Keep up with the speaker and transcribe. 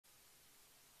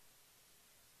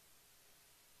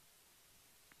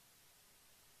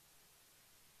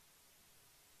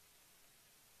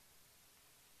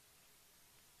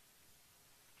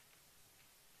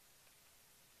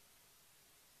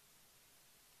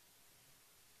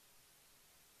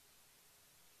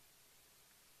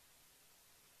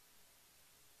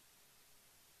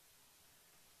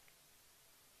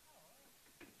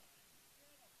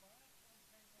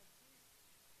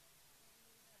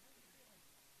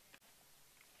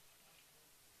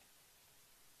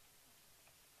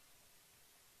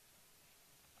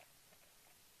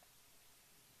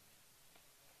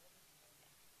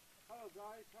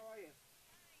guys, how are you?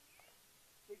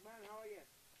 Big man, how are you?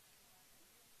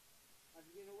 Have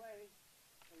you been away?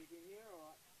 Have you been here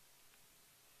or what?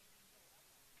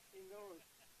 Indoors.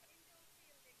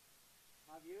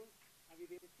 Have you? Have you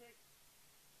been sick?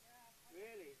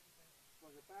 Really?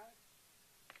 Was it bad?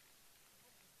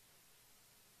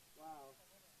 Wow.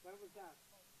 When was that?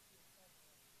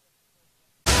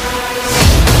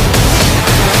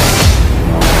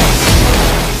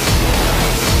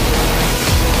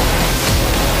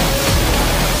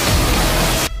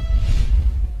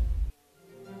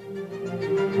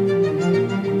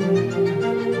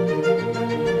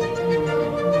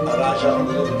 Raja on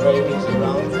the little drapings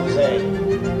around Jose.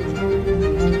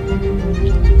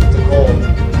 The goal.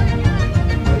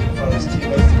 Waiting for his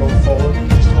teammates to go forward.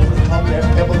 Just over the top there.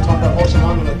 Pebble turned their horse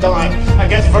along on a dime. And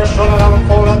gets first run along and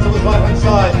forward out to his right hand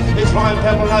side. It's Ryan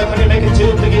Pebble now. Can he make it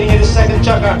two? Beginning of his second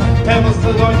chucker. Pebble's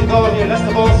still going to go here. Lets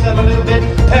the ball settle a little bit.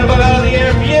 Pebble out of the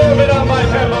air. Beautifully done by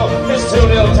Pebble. It's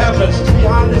 2-0 Tempest.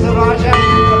 Behind is a Raja.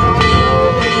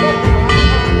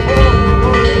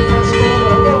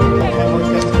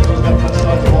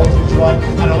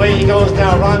 And away he goes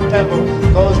now. Ron Pebble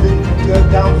goes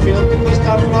downfield. We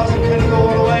start Rousing. Can he go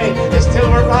all the way? It's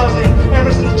Tilbert Rousing.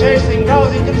 Emerson's chasing.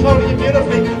 Rousing controlling it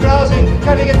beautifully. Rousing.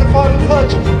 Can he get the final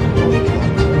touch? No, he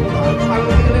can't. And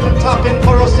a little top in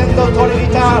for Rosendo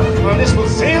Torrevita. And this will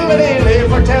seal the deal here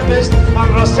for Tempest.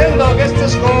 And Rosendo gets the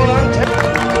score on Tempest.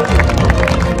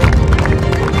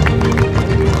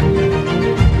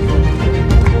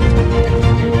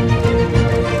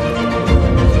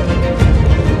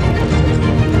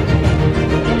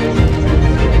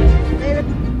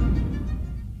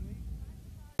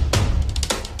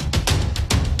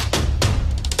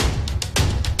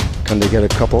 Can they get a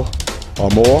couple or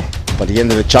more by the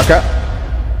end of the chucker?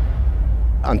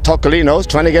 And Toccolino's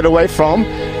trying to get away from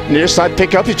near side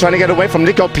pickup. He's trying to get away from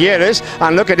Nico Pieres.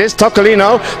 And look at this,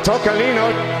 Toccolino,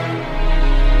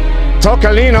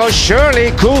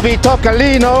 surely Kubi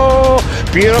Toccolino.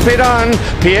 Beautifully done.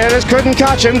 Pieres couldn't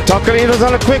catch him. Toccolino's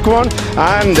on a quick one.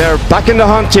 And they're back in the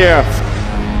hunt here.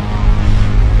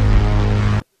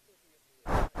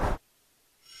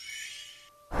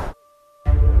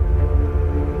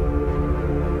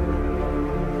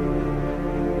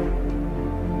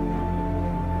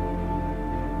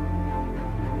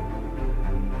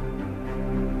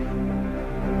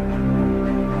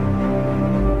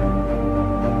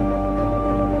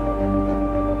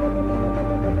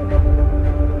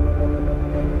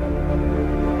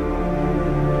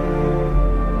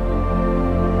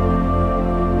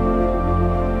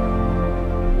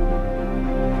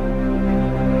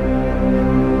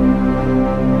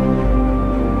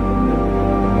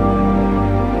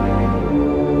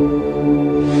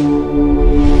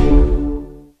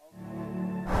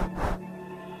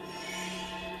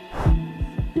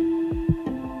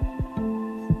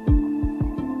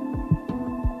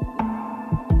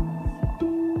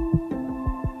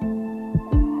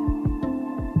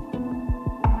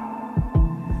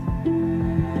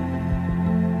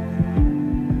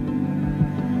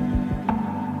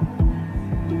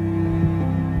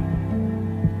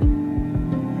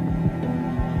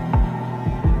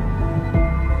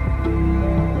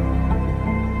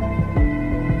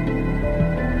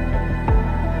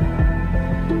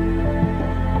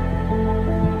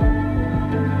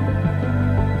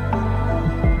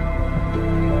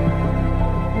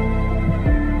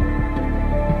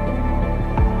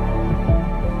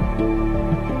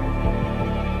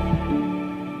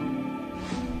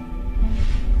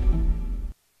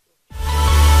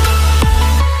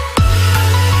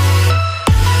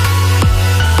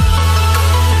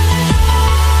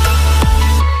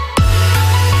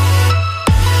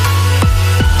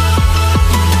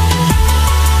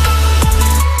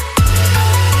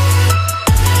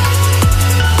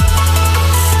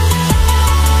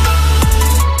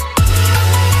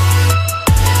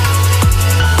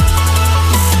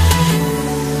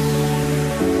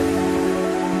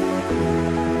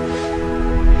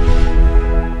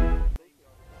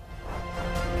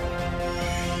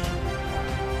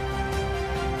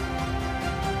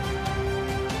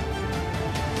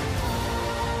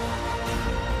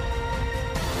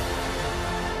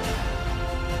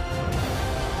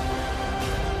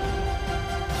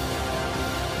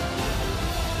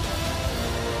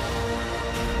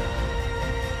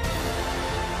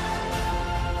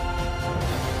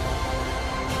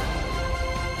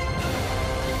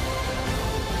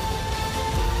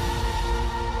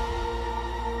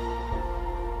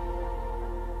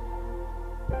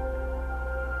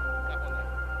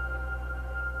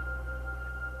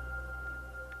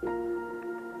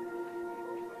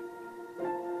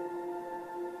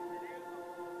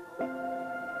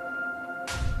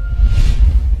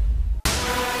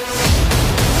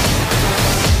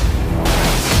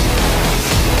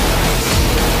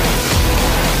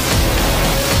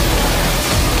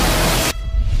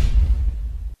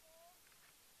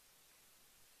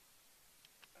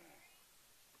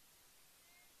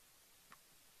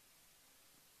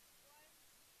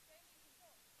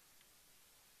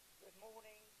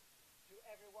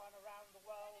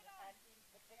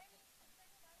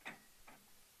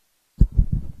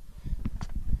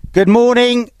 Good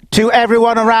morning to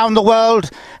everyone around the world,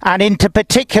 and in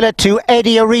particular to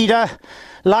Eddie Arida,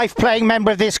 life-playing member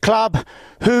of this club,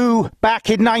 who back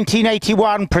in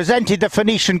 1981 presented the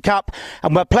Phoenician Cup,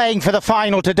 and we're playing for the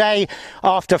final today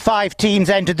after 5 teams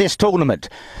entered this tournament.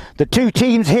 The 2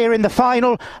 teams here in the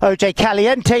final, OJ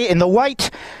Caliente in the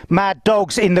white, Mad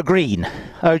Dogs in the green.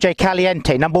 OJ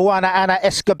Caliente, number 1 Ana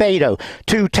Escobedo,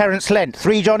 2 Terence Lent,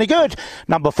 3 Johnny Good,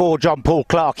 number 4 John Paul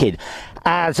Clarkin.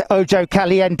 As OJ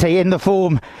Caliente, in the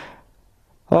form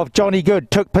of Johnny Good,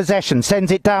 took possession,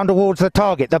 sends it down towards the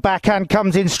target. The backhand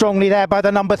comes in strongly there by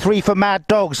the number 3 for Mad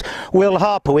Dogs, Will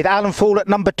Harper, with Alan Fall at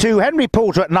number 2, Henry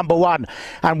Porter at number 1,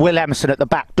 and Will Emerson at the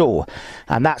back door.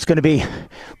 And that's going to be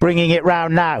bringing it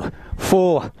round now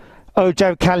for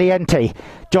Ojo Caliente.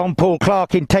 John Paul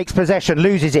Clarkin takes possession,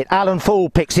 loses it. Alan Fall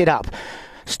picks it up.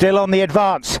 Still on the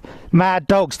advance, Mad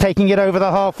Dogs taking it over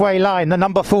the halfway line. The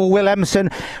number 4, Will Emerson,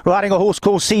 riding a horse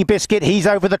called Seabiscuit. He's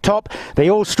over the top. They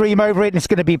all stream over it, and it's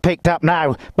going to be picked up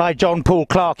now by John Paul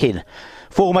Clarkin,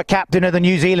 former captain of the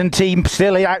New Zealand team,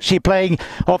 still actually playing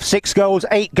off 6 goals,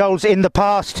 8 goals in the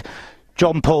past.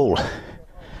 John Paul,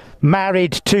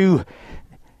 married to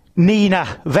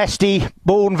Nina Vesti,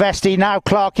 born Vesti, now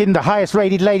Clarkin, the highest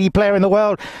rated lady player in the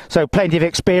world, so plenty of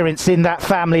experience in that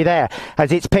family there,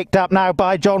 as it's picked up now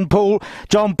by John Paul.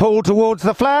 John Paul towards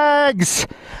the flags.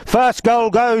 First goal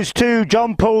goes to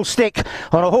John Paul Stick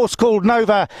on a horse called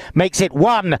Nova, makes it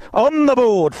 1 on the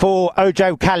board for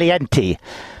Ojo Caliente.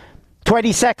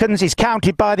 20 seconds is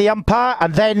counted by the umpire,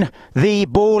 and then the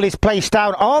ball is placed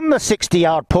down on the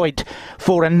 60-yard point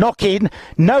for a knock-in.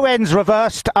 No ends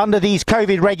reversed under these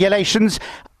COVID regulations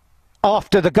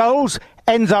after the goals.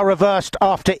 Ends are reversed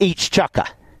after each chukker.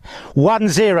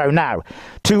 1-0 now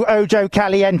to Ojo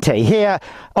Caliente here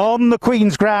on the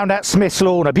Queen's Ground at Smith's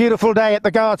Lawn. A beautiful day at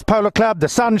the Guards Polo Club, the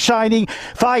sun shining.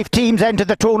 5 teams entered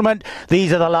the tournament.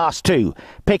 These are the last 2.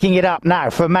 Picking it up now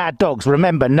for Mad Dogs.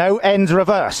 Remember, no ends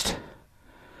reversed.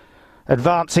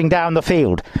 Advancing down the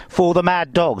field for the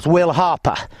Mad Dogs, Will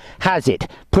Harper has it,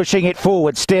 pushing it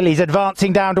forward. Still, he's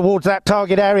advancing down towards that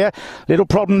target area. Little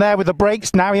problem there with the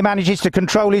brakes. Now he manages to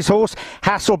control his horse.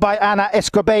 Hassled by Ana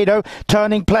Escobedo.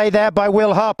 Turning play there by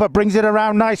Will Harper. Brings it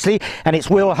around nicely, and it's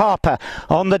Will Harper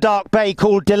on the dark bay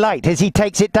called Delight as he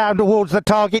takes it down towards the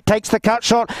target. Takes the cut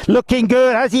shot. Looking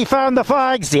good. Has he found the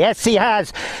flags? Yes, he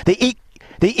has.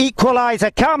 The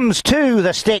equaliser comes to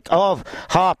the stick of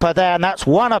Harper there, and that's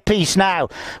 1 apiece now,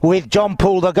 with John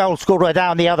Paul, the goal scorer,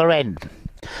 down the other end.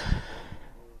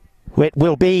 It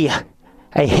will be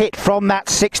a hit from that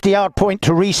 60-yard point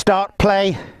to restart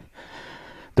play.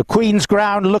 The Queen's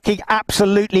Ground looking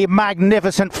absolutely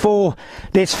magnificent for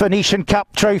this Phoenician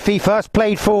Cup trophy. First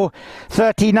played for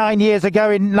 39 years ago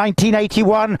in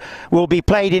 1981. Will be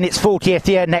played in its 40th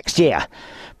year next year.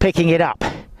 Picking it up,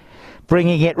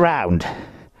 bringing it round.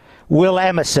 Will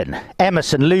Emerson.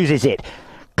 Emerson loses it.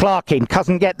 Clarkin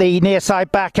doesn't get the near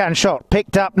side backhand shot.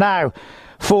 Picked up now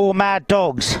for Mad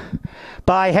Dogs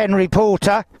by Henry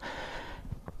Porter.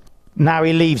 Now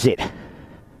he leaves it.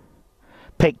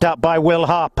 Picked up by Will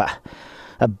Harper.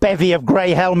 A bevy of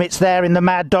grey helmets there in the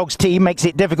Mad Dogs team makes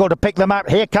it difficult to pick them up.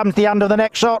 Here comes the under the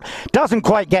neck shot. Doesn't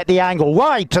quite get the angle.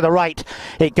 Wide to the right.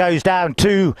 It goes down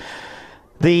to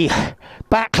the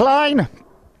back line.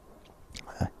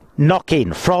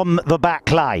 Knock-in from the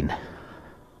back line.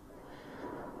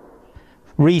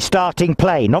 Restarting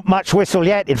play. Not much whistle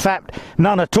yet. In fact,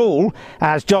 none at all,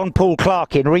 as John Paul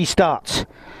Clarkin restarts.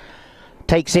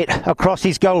 Takes it across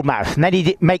his goal mouth. And then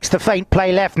he makes the feint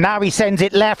play left. Now he sends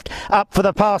it left. Up for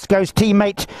the pass goes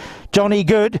teammate Johnny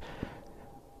Good.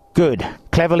 Good.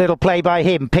 Clever little play by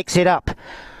him. Picks it up.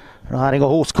 Riding a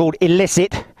horse called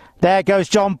Illicit. There goes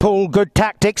John Paul. Good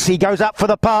tactics. He goes up for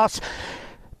the pass.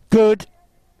 Good.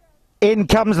 In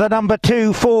comes the number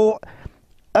 2 for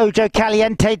Ojo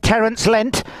Caliente, Terence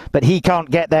Lent, but he can't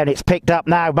get there, and it's picked up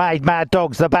now by Mad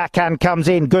Dogs. The backhand comes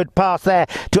in. Good pass there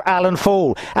to Alan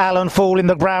Fall. Alan Fall in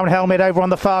the brown helmet over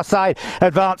on the far side.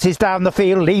 Advances down the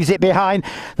field, leaves it behind.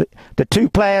 The 2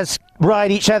 players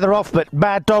ride each other off, but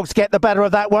Mad Dogs get the better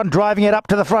of that one, driving it up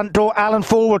to the front door. Alan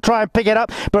Fall will try and pick it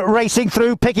up, but racing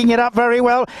through, picking it up very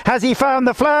well. Has he found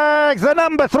the flags? The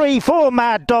number 3 for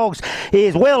Mad Dogs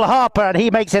is Will Harper, and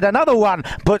he makes it another one,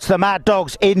 puts the Mad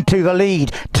Dogs into the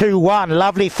lead. 2-1.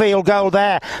 Lovely field goal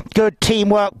there. Good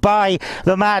teamwork by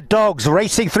the Mad Dogs,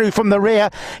 racing through from the rear.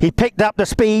 He picked up the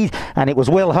speed, and it was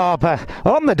Will Harper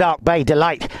on the Dark Bay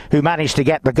Delight who managed to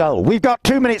get the goal. We've got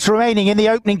 2 minutes remaining in the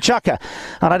opening chukker,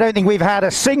 and I don't think we've had a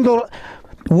single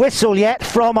whistle yet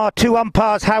from our 2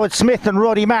 umpires, Howard Smith and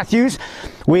Roddy Matthews,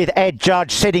 with Ed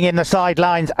Judge sitting in the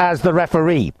sidelines as the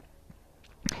referee.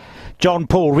 John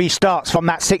Paul restarts from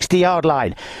that 60-yard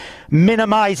line,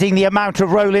 minimising the amount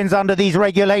of roll-ins under these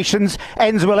regulations.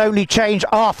 Ends will only change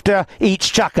after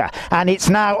each chukker, and it's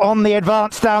now on the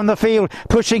advance down the field,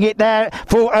 pushing it there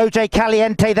for OJ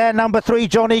Caliente. There, number 3,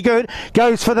 Johnny Good,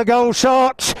 goes for the goal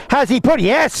shot. Has he put?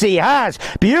 Yes, he has.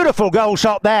 Beautiful goal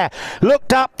shot there.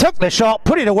 Looked up, took the shot,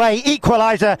 put it away.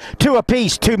 Equaliser, 2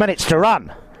 apiece, 2 minutes to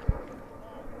run.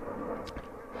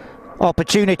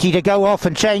 Opportunity to go off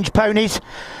and change ponies.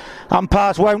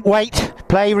 Umpires won't wait.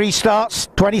 Play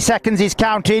restarts. 20 seconds is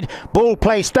counted. Ball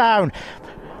placed down.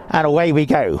 And away we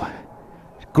go.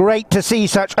 Great to see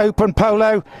such open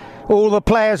polo. All the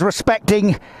players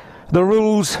respecting the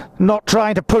rules, not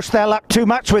trying to push their luck too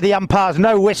much with the umpires.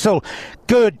 No whistle.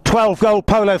 Good 12-goal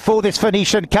polo for this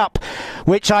Phoenician Cup,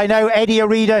 which I know Eddie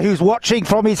Arida, who's watching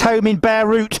from his home in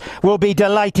Beirut, will be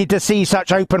delighted to see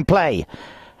such open play.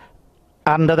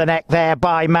 Under the neck there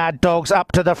by Mad Dogs,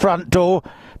 up to the front door.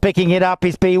 Picking it up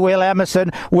is Will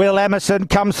Emerson. Will Emerson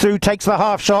comes through, takes the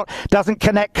half shot, doesn't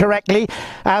connect correctly.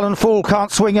 Alan Fall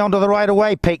can't swing onto the right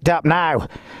away. Picked up now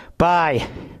by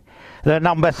the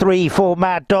number 3 for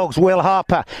Mad Dogs, Will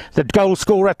Harper. The goal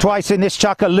scorer twice in this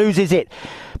chukker, loses it.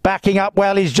 Backing up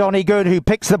well is Johnny Good, who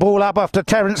picks the ball up after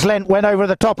Terence Lent went over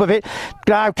the top of it.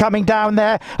 Now coming down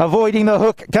there, avoiding the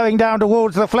hook, going down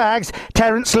towards the flags.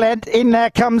 Terence Lent, in there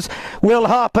comes Will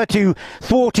Harper to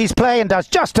thwart his play and does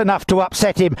just enough to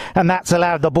upset him, and that's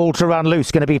allowed the ball to run loose.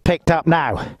 Going to be picked up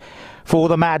now for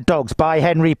the Mad Dogs by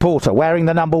Henry Porter, wearing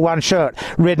the number 1 shirt,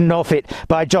 ridden off it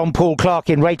by John Paul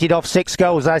Clarkin, rated off 6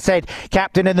 goals. I said,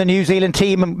 captain in the New Zealand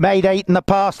team, made 8 in the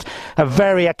past, a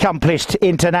very accomplished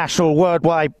international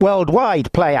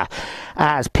worldwide player,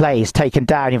 as play is taken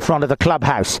down in front of the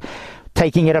clubhouse.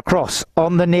 Taking it across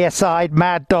on the near side,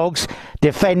 Mad Dogs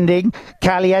defending.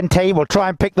 Caliente will try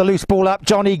and pick the loose ball up.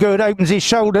 Johnny Good opens his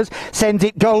shoulders, sends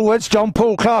it goalwards. John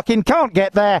Paul Clarkin can't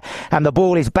get there, and the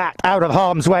ball is backed out of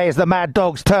harm's way as the Mad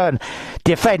Dogs turn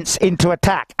defence into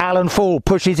attack. Alan Fall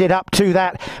pushes it up to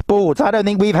that boards. I don't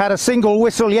think we've had a single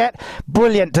whistle yet.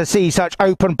 Brilliant to see such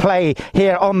open play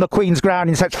here on the Queen's Ground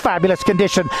in such fabulous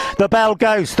condition. The bell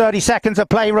goes. 30 seconds of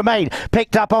play remain.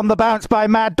 Picked up on the bounce by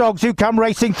Mad Dogs, who come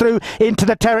racing through into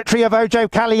the territory of Ojo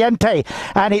Caliente,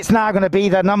 and it's now going to be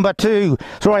the number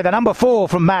 4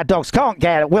 from Mad Dogs. Can't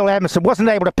get it. Will Emerson wasn't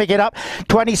able to pick it up.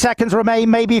 20 seconds remain,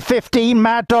 maybe 15.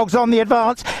 Mad Dogs on the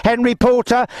advance. Henry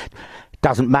Porter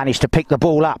doesn't manage to pick the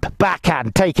ball up.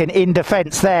 Backhand taken in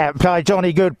defence there by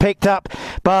Johnny Good, picked up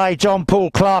by John Paul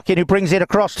Clarkin, who brings it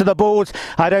across to the boards.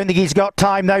 I don't think he's got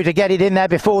time though to get it in there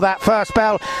before that first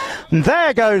bell. And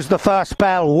there goes the first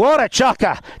bell. What a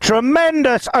chukker.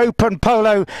 Tremendous open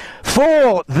polo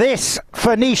for this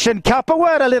Phoenician Cup. A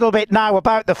word a little bit now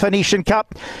about the Phoenician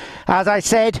Cup. As I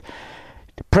said,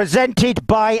 presented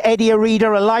by Eddie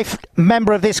Arida, a life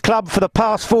member of this club for the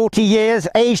past 40 years,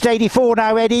 aged 84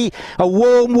 now. Eddie, a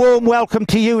warm welcome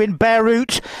to you in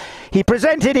Beirut. He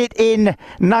presented it in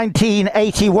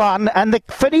 1981, and the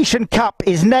Phoenician Cup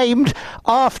is named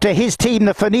after his team,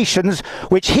 the Phoenicians,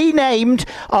 which he named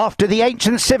after the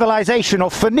ancient civilization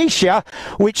of Phoenicia,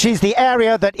 which is the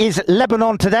area that is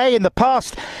Lebanon today. In the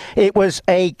past, it was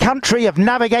a country of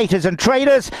navigators and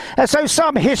traders, so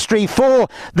some history for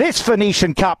this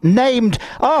Phoenician Cup, named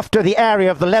after the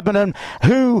area of the Lebanon,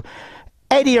 who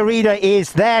Eddie Arida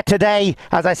is there today,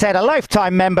 as I said, a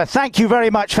lifetime member. Thank you very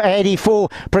much for Eddie for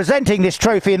presenting this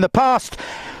trophy in the past.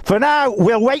 For now,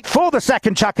 we'll wait for the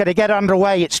second chukker to get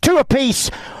underway. It's 2 apiece.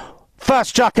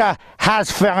 First chukker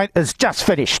has just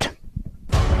finished.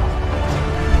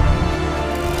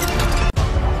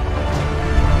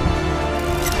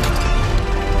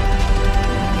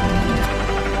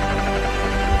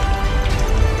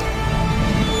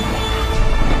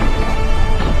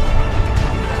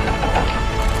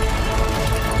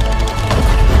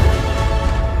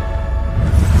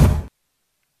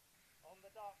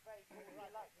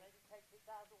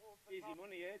 Easy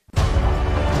money, Ed. On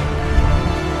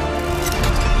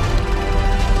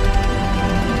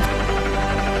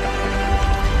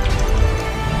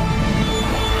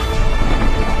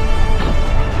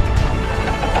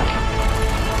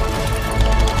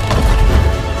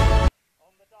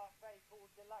the dark bay called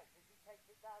Delight, as he takes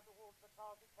it down towards the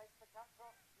target, takes the cut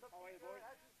cross. Looking good.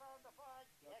 Has he found the flag?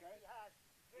 Yes, he has.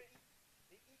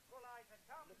 The equaliser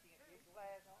comes. Two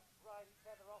players ride each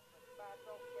other off. The Mad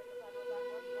Dogs get the better of that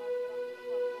one.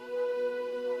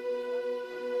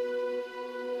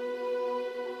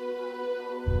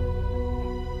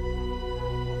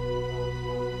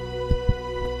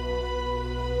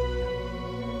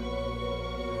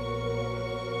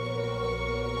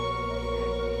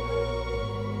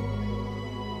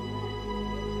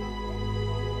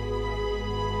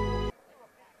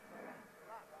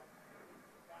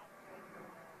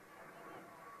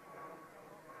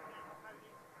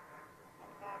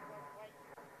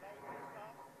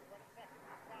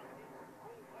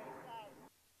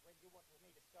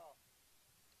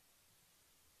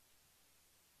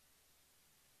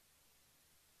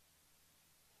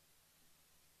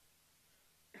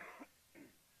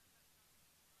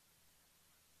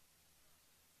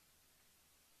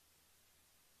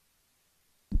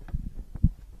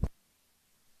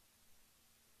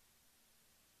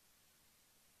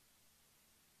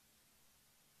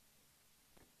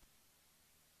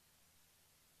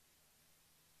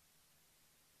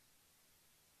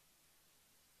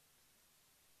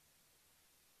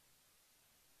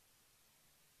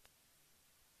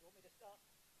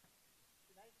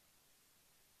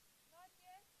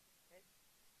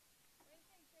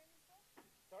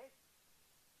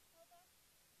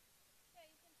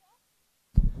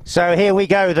 So here we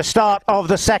go, the start of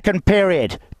the second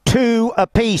period. 2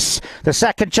 apiece. The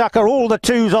second chukker, all the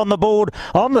 2s on the board,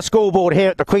 on the scoreboard here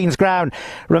at the Queen's Ground.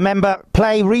 Remember,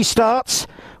 play restarts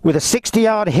with a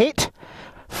 60-yard hit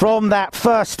from that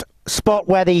first spot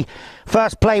where the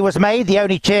first play was made. The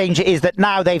only change is that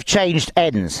now they've changed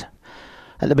ends.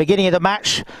 At the beginning of the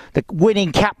match, the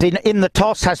winning captain in the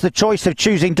toss has the choice of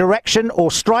choosing direction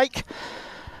or strike.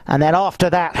 And then after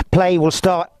that, play will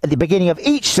start at the beginning of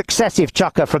each successive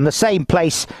chukker from the same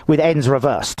place with ends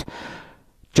reversed.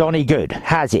 Johnny Good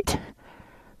has it.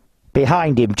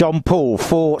 Behind him, John Paul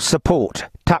for support.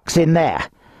 Tucks in there.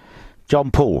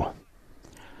 John Paul.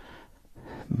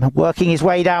 Working his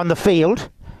way down the field.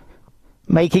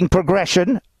 Making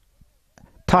progression.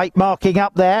 Tight marking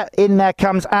up there. In there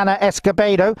comes Ana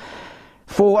Escobedo.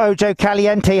 For Ojo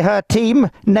Caliente, her team,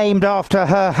 named after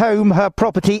her home, her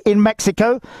property in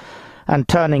Mexico. And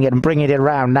turning it and bringing it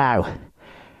around now.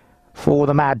 For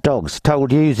the Mad Dogs,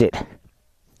 told use it.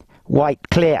 White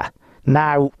clear.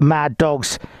 Now Mad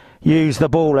Dogs use the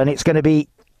ball, and it's going to be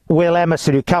Will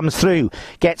Emerson who comes through,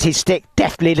 gets his stick,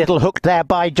 deftly little hooked there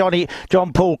by John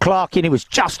Paul Clarkin, who was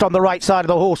just on the right side of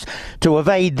the horse to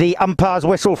evade the umpire's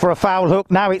whistle for a foul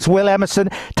hook. Now it's Will Emerson,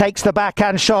 takes the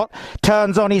backhand shot,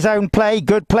 turns on his own play,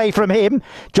 good play from him.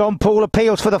 John Paul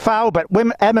appeals for the foul, but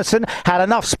Emerson had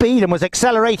enough speed and was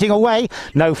accelerating away.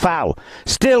 No foul.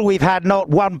 Still, we've had not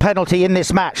one penalty in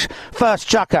this match. First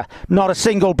chukker, not a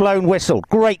single blown whistle.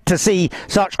 Great to see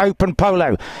such open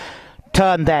polo.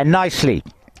 Turned there nicely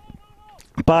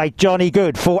by Johnny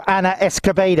Good for Ana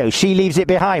Escobedo. She leaves it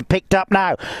behind. Picked up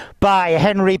now by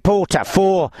Henry Porter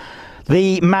for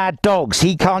the Mad Dogs.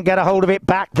 He can't get a hold of it.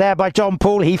 Back there by John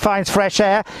Paul. He finds fresh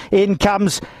air. In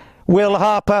comes Will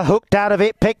Harper, hooked out of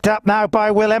it, picked up now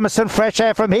by Will Emerson. Fresh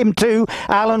air from him too.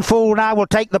 Alan Fool now will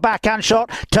take the backhand shot,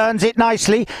 turns it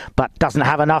nicely, but doesn't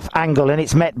have enough angle, and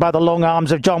it's met by the long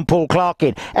arms of John Paul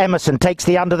Clarkin. Emerson takes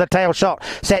the under the tail shot,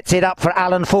 sets it up for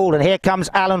Alan Fool, and here comes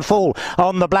Alan Fool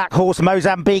on the black horse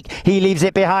Mozambique. He leaves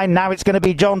it behind. Now it's going to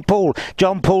be John Paul.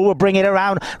 John Paul will bring it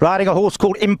around, riding a horse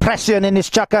called Impression in this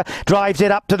chukker, drives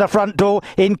it up to the front door.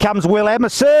 In comes Will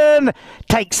Emerson,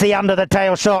 takes the under the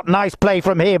tail shot. Nice play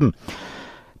from him.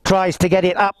 Tries to get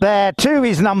it up there to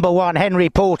his number 1,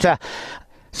 Henry Porter.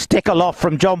 Stick aloft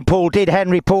from John Paul. Did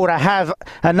Henry Porter have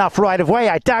enough right of way?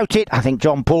 I doubt it. I think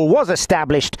John Paul was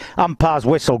established. Umpire's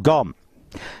whistle gone.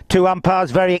 2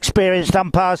 umpires, very experienced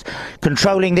umpires,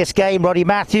 controlling this game. Roddy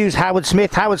Matthews, Howard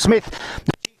Smith. Howard Smith,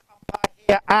 the chief umpire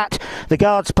here at the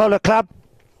Guards Polo Club.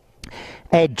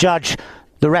 Ed Judge,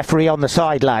 the referee on the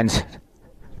sidelines.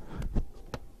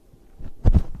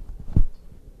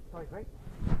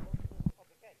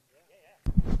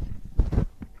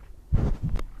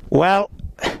 Well,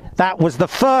 that was the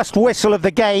first whistle of the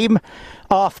game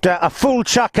after a full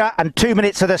chukker and 2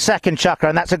 minutes of the second chukker,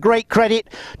 and that's a great credit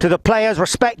to the players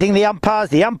respecting the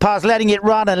umpires letting it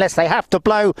run unless they have to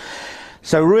blow.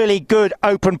 So really good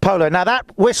open polo. Now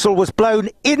that whistle was blown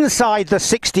inside the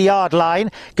 60-yard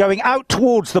line, going out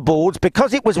towards the boards.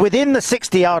 Because it was within the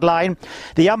 60-yard line,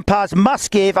 the umpires must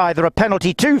give either a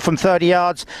penalty 2 from 30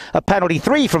 yards, a penalty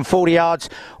 3 from 40 yards,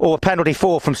 or a penalty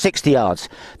 4 from 60 yards.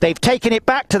 They've taken it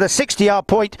back to the 60-yard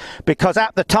point because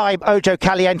at the time Ojo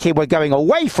Caliente were going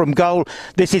away from goal.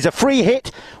 This is a free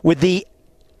hit with the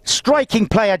striking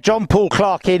player John Paul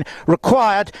Clarkin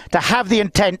required to have the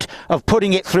intent of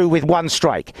putting it through with 1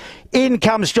 strike. In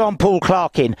comes John Paul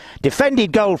Clarkin,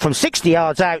 defended goal from 60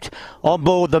 yards out, on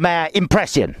board the mare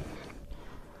Impression.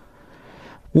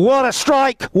 What a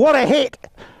strike, what a hit.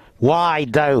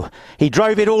 Wide though. He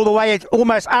drove it all the way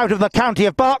almost out of the county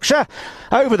of Berkshire,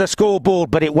 over the scoreboard,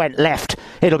 but it went left.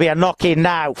 It'll be a knock-in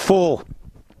now for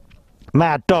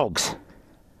Mad Dogs.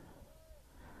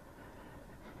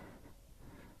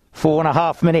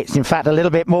 4.5 minutes, in fact a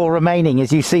little bit more remaining,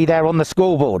 as you see there on the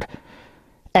scoreboard.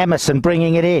 Emerson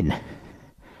bringing it in.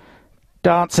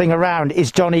 Dancing around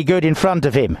is Johnny Good in front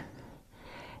of him.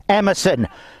 Emerson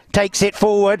takes it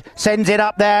forward, sends it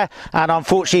up there, and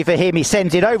unfortunately for him, he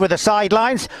sends it over the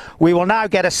sidelines. We will now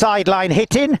get a sideline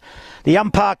hit in. The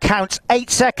umpire counts 8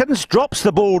 seconds, drops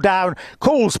the ball down,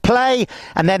 calls play,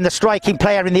 and then the striking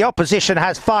player in the opposition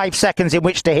has 5 seconds in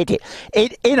which to hit it.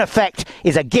 It, in effect,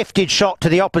 is a gifted shot to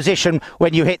the opposition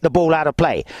when you hit the ball out of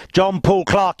play. John Paul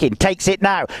Clarkin takes it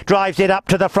now, drives it up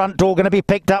to the front door, going to be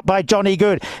picked up by Johnny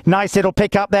Good. Nice little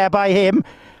pick up there by him.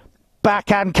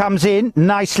 Backhand comes in,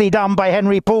 nicely done by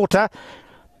Henry Porter.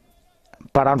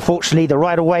 But unfortunately, the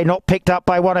right-of-way not picked up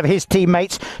by one of his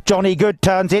teammates. Johnny Good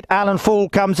turns it. Alan Fool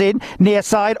comes in. Near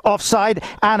side, offside.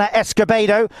 Ana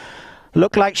Escobedo.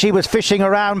 Looked like she was fishing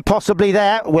around possibly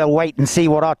there. We'll wait and see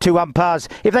what our two umpires,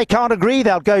 if they can't agree,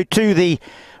 they'll go to the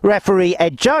referee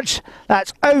head judge.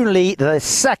 That's only the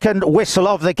second whistle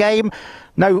of the game.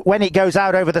 No, when it goes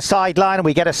out over the sideline and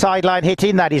we get a sideline hit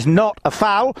in, that is not a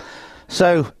foul.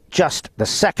 So just the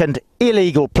second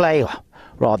illegal play,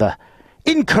 rather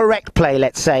incorrect play,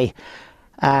 let's say,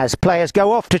 as players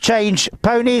go off to change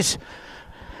ponies.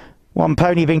 One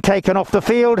pony being taken off the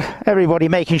field, everybody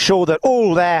making sure that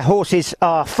all their horses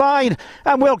are fine,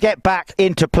 and we'll get back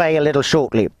into play a little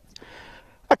shortly.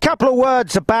 A couple of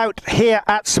words about here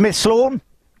at Smith's Lawn.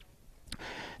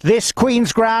 This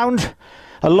Queen's Ground,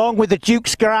 along with the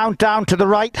Duke's Ground down to the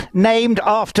right, named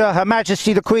after Her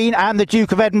Majesty the Queen and the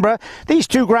Duke of Edinburgh. These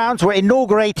two grounds were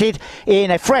inaugurated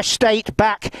in a fresh state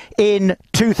back in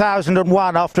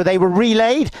 2001 after they were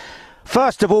relaid.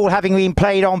 First of all, having been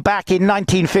played on back in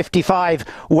 1955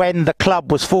 when the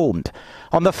club was formed.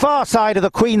 On the far side of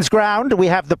the Queen's Ground, we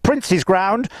have the Prince's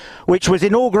Ground, which was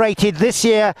inaugurated this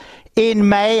year in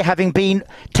May, having been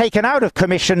taken out of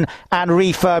commission and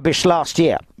refurbished last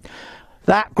year.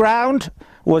 That ground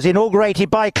was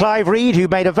inaugurated by Clive Reid, who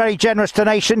made a very generous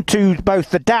donation to both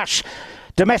the Dash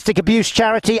Domestic Abuse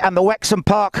Charity and the Wexham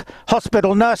Park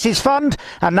Hospital Nurses Fund,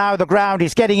 and now the ground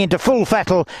is getting into full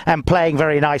fettle and playing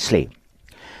very nicely.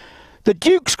 The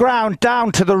Duke's Ground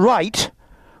down to the right,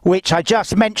 which I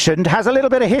just mentioned, has a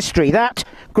little bit of history. That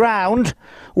ground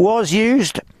was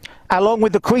used, along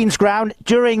with the Queen's Ground,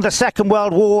 during the Second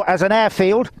World War as an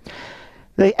airfield.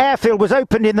 The airfield was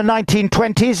opened in the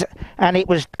 1920s and it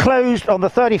was closed on the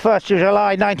 31st of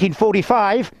July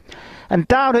 1945. And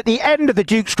down at the end of the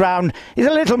Duke's Ground is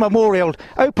a little memorial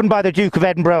opened by the Duke of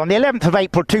Edinburgh on the 11th of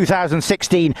April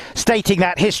 2016, stating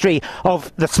that history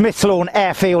of the Smith's Lawn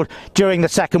airfield during the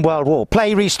Second World War.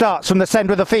 Play restarts from the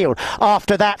centre of the field.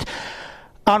 After that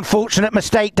unfortunate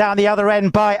mistake down the other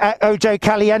end by Ojo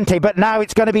Caliente, but now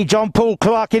it's going to be John Paul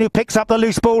Clarkin who picks up the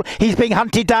loose ball. He's being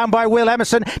hunted down by Will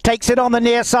Emerson, takes it on the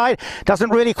near side,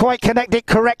 doesn't really quite connect it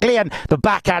correctly, and the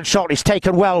backhand shot is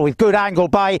taken well with good angle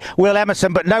by Will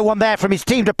Emerson, but no one there from his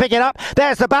team to pick it up.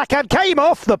 There's the backhand, came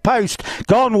off the post,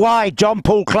 gone wide. John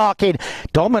Paul Clarkin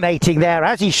dominating there,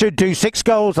 as he should do. 6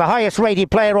 goals, the highest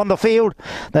rated player on the field.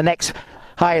 The next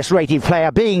highest rated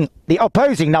player being the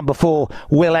opposing number 4,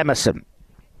 Will Emerson.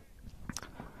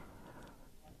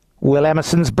 Will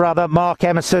Emerson's brother, Mark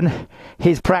Emerson,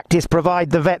 his practice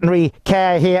provide the veterinary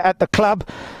care here at the club.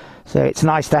 So it's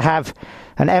nice to have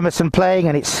an Emerson playing,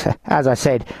 and it's, as I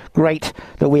said, great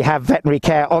that we have veterinary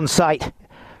care on site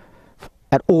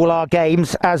at all our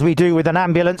games, as we do with an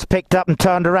ambulance picked up and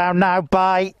turned around now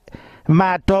by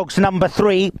Mad Dog's number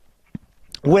 3.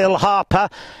 Will Harper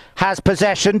has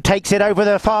possession, takes it over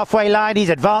the halfway line. He's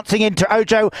advancing into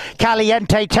Ojo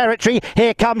Caliente territory.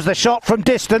 Here comes the shot from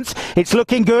distance. It's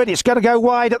looking good. It's going to go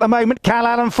wide at the moment. Cal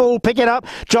Allen Fall pick it up.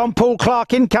 John Paul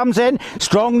Clarkin comes in.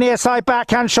 Strong near side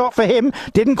backhand shot for him.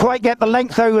 Didn't quite get the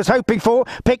length though he was hoping for.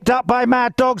 Picked up by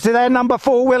Mad Dogs there. Number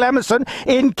 4, Will Emerson.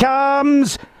 In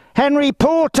comes Henry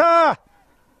Porter.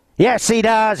 Yes, he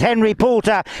does. Henry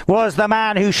Porter was the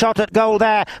man who shot at goal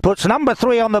there. Puts number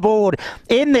 3 on the board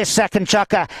in this second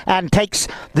chukker and takes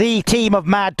the team of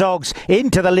Mad Dogs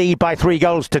into the lead by 3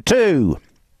 goals to 2.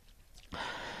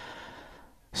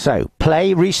 So,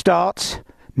 play restarts.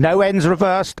 No ends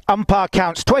reversed. Umpire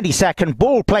counts 22nd.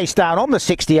 Ball placed down on the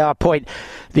 60-yard point.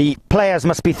 The players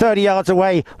must be 30 yards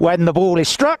away when the ball is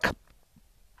struck.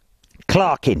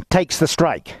 Clarkin takes the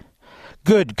strike.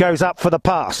 Good goes up for the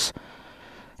pass.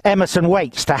 Emerson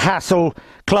waits to hassle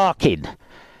Clarkin.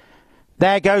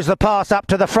 There goes the pass up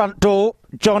to the front door.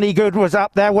 Johnny Good was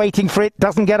up there waiting for it,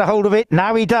 doesn't get a hold of it.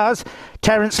 Now he does.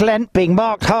 Terence Lent being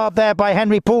marked hard there by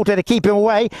Henry Porter to keep him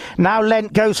away. Now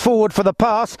Lent goes forward for the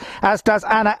pass, as does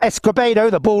Ana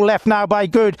Escobedo. The ball left now by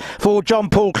Good for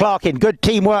John Paul Clarkin. Good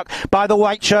teamwork by the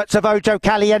white shirts of Ojo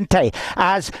Caliente,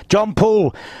 as John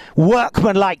Paul,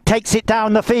 workmanlike, takes it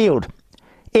down the field.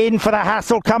 In for the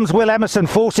hassle comes Will Emerson,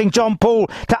 forcing John Paul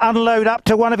to unload up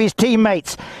to one of his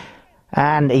teammates.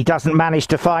 And he doesn't manage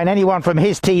to find anyone from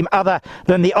his team other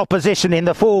than the opposition in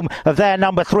the form of their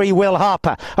number 3, Will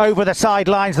Harper. Over the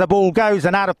sidelines the ball goes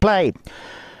and out of play.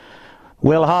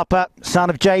 Will Harper, son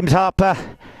of James Harper,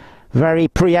 very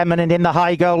preeminent in the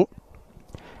high goal,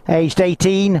 aged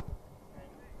 18.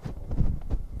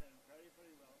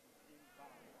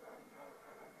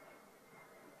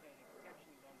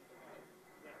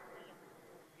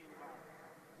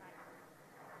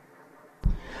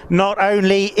 Not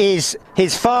only is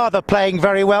his father playing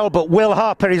very well, but Will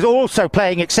Harper is also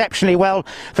playing exceptionally well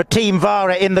for Team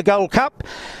Vara in the Gold Cup.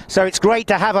 So it's great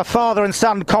to have a father and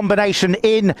son combination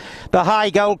in the high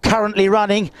goal currently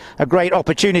running. A great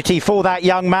opportunity for that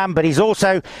young man, but he's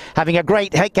also having a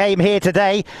great game here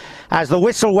today as the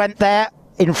whistle went there.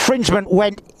 Infringement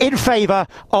went in favour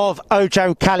of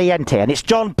Ojo Caliente, and it's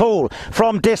John Paul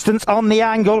from distance on the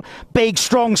angle. Big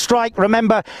strong strike.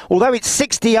 Remember, although it's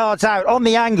 60 yards out on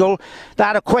the angle,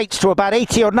 that equates to about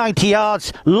 80 or 90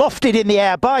 yards lofted in the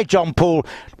air by John Paul.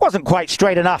 Wasn't quite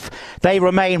straight enough. They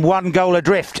remain 1 goal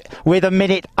adrift with a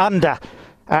minute under.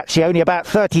 Actually only about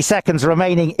 30 seconds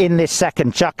remaining in this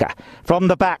second chukker. From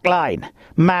the back line,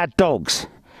 Mad Dogs.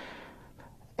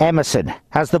 Emerson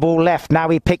has the ball left, now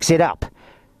he picks it up.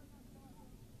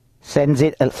 Sends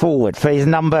it forward for his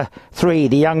number 3,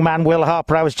 the young man Will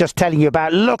Harper I was just telling you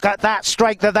about. Look at that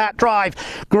strength of that drive.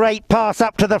 Great pass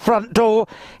up to the front door.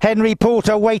 Henry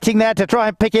Porter waiting there to try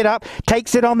and pick it up.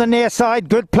 Takes it on the near side.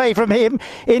 Good play from him.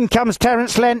 In comes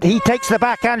Terence Lent. He takes the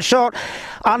backhand shot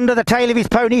under the tail of his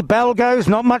pony. Bell goes.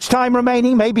 Not much time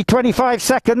remaining. Maybe 25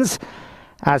 seconds.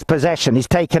 As possession is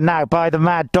taken now by the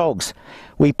Mad Dogs.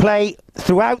 We play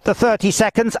throughout the 30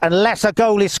 seconds unless a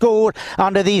goal is scored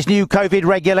under these new COVID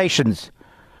regulations.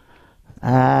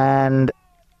 And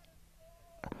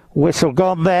whistle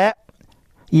gone there.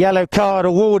 Yellow card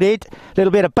awarded. A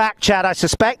little bit of back chat, I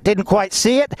suspect. Didn't quite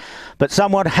see it, but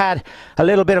someone had a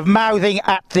little bit of mouthing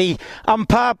at the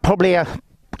umpire. Probably a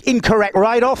incorrect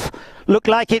write-off. Looked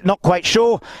like it, not quite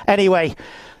sure. Anyway,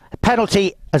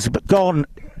 penalty has gone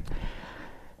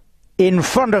in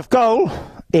front of goal.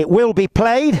 It will be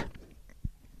played.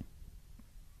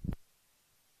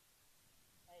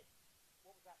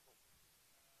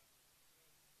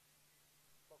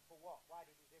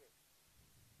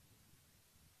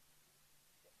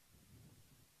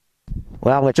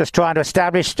 Well, we're just trying to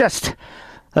establish just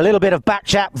a little bit of back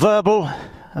chat verbal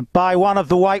by one of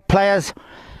the white players.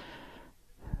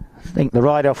 I think the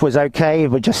write-off was okay.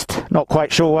 We're just not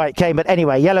quite sure why it came. But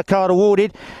anyway, yellow card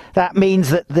awarded. That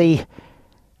means that the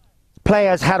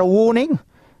player's had a warning.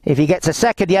 If he gets a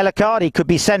second yellow card, he could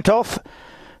be sent off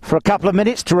for a couple of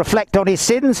minutes to reflect on his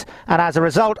sins. And as a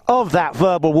result of that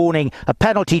verbal warning, a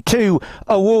penalty 2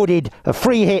 awarded, a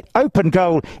free hit, open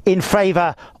goal in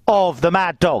favour of the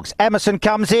Mad Dogs. Emerson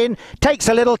comes in, takes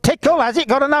a little tickle. Has it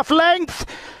got enough length?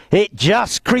 It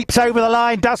just creeps over the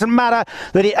line. Doesn't matter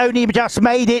that it only just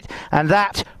made it, and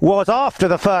that was after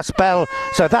the first bell.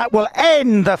 So that will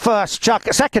end the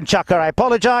second chukker. I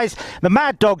apologise. The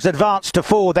Mad Dogs advance to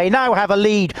 4. They now have a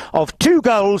lead of 2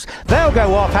 goals. They'll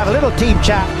go off, have a little team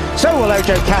chat. So will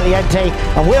Ojo Caliente,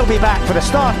 and we'll be back for the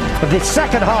start of this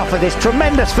second half of this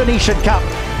tremendous Phoenician Cup,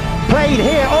 played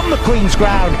here on the Queen's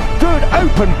Ground. Good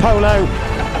open polo.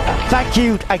 Thank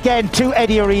you again to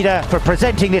Eddie Arida for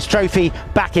presenting this trophy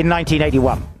back in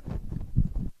 1981.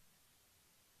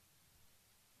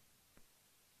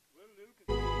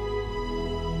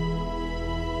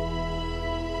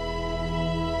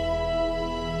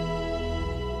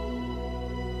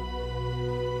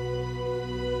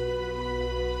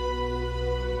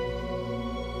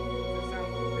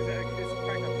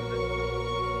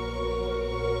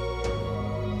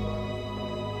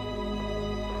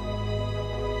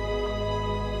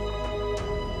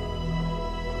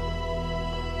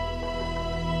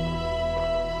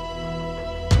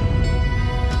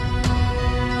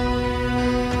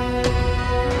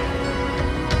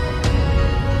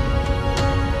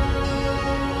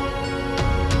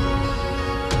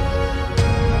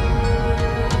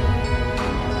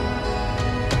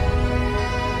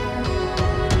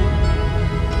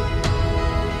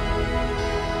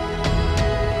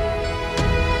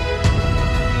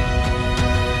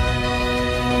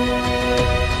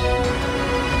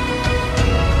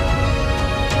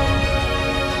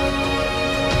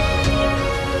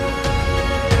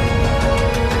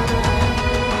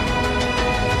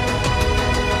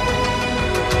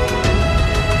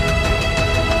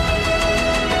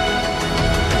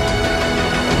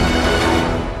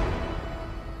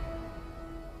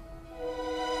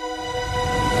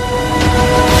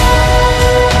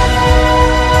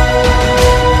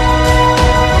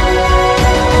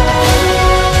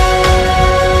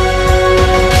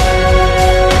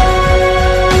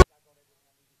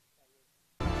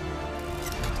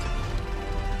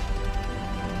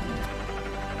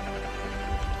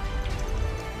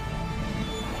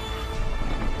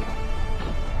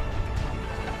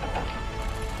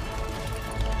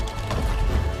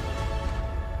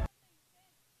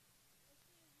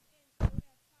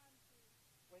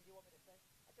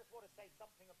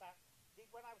 Something about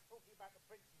when I was talking about the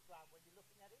Prince's Ground, when you're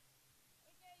looking at it.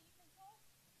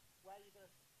 Where are you going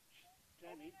to...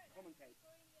 Jamie, commentate.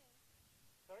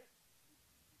 Sorry?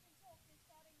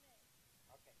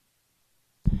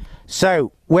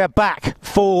 So we're back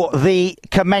for the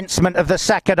commencement of the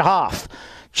second half.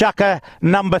 Chucker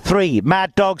number 3,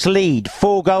 Mad Dogs lead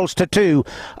 4-2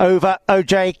 over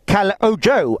Ojo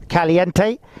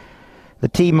Caliente, the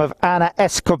team of Ana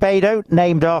Escobedo,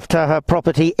 named after her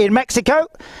property in Mexico.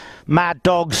 Mad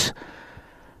Dogs,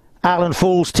 Alan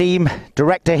Fall's team,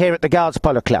 director here at the Guards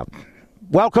Polo Club.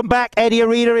 Welcome back, Eddie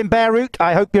Arena in Beirut.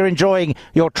 I hope you're enjoying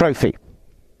your trophy.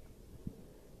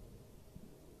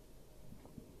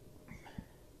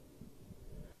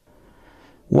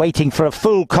 Waiting for a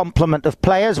full complement of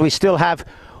players. We still have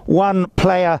one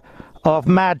player of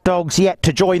Mad Dogs yet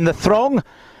to join the throng.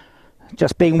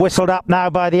 Just being whistled up now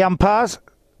by the umpires.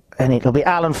 And it'll be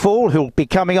Alan Fall who'll be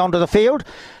coming onto the field.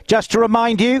 Just to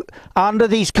remind you, under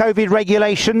these COVID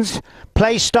regulations,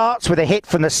 play starts with a hit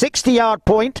from the 60-yard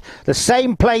point, the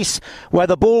same place where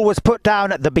the ball was put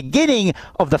down at the beginning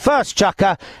of the first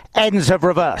chukker. Ends have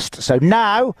reversed. So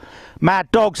now, Mad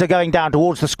Dogs are going down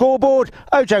towards the scoreboard,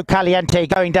 Ojo Caliente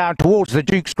going down towards the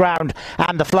Duke's ground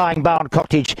and the Flying Barn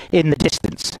Cottage in the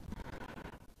distance.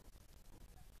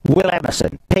 Will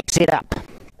Emerson picks it up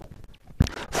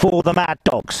for the Mad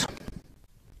Dogs.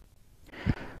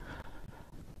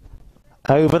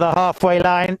 Over the halfway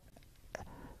line,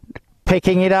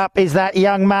 picking it up is that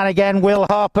young man again, Will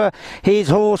Harper. His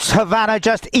horse Havana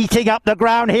just eating up the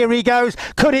ground. Here he goes.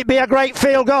 Could it be a great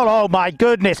field goal? Oh my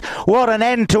goodness, what an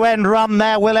end-to-end run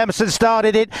there. Will Emerson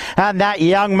started it, and that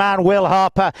young man, Will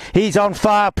Harper, he's on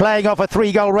fire, playing off a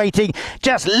 3-goal rating.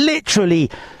 Just literally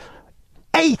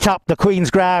ate up the Queen's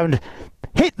ground,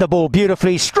 hit the ball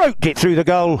beautifully, stroked it through the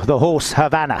goal, the horse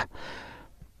Havana.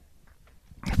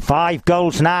 5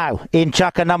 goals now in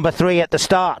chukker number 3 at the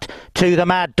start to the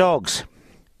Mad Dogs.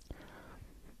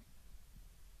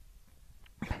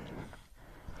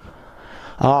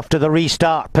 After the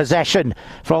restart, possession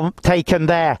from taken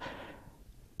there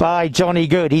by Johnny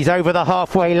Good. He's over the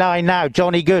halfway line now.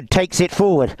 Johnny Good takes it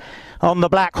forward on the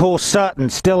black horse Certain.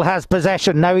 Still has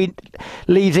possession. No, he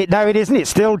leaves it. No, it isn't. It's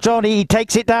still Johnny. He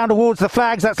takes it down towards the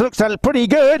flags. That looks pretty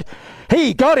good.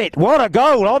 He got it. What a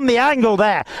goal on the angle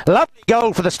there. Lovely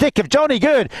goal for the stick of Johnny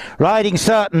Good. Riding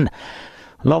Certain.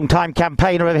 Long-time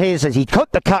campaigner of his as he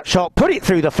took the cut shot, put it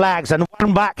through the flags, and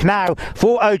one back now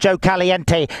for Ojo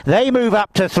Caliente. They move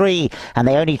up to 3 and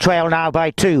they only trail now by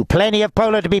 2. Plenty of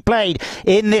polo to be played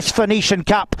in this Phoenician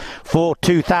Cup for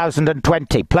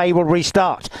 2020. Play will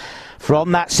restart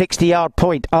from that 60-yard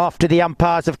point after the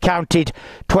umpires have counted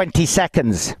 20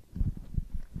 seconds. There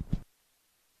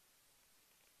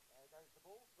goes the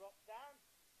ball, drops down.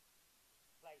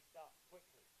 Play starts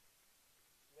quickly.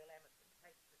 Will Emerson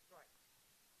takes the strike.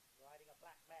 Riding a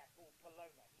black mare called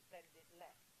Polocam. He sends it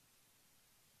left.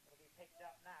 It'll be picked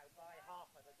up now by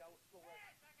Harper, the goal scorer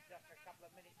just a couple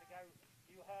of minutes ago.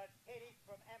 You heard hit it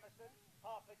from Emerson.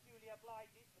 Harper duly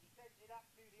obliges, but he sends it up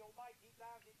to the almighty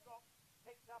ground. It drops.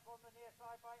 Picked up on the near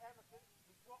side by Emerson.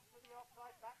 He drops to the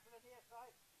offside, back to the near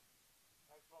side.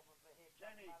 No problem for him.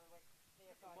 Jenny,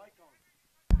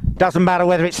 doesn't matter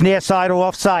whether it's near side or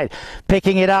offside.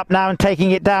 Picking it up now and taking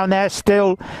it down there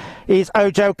still is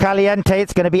Ojo Caliente.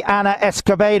 It's going to be Ana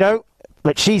Escobedo,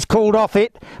 but she's called off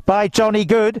it by Johnny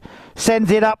Good. Sends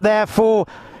it up there for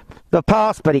the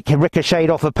pass, but it can ricochet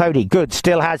off a pony. Good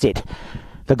still has it.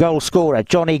 The goal scorer,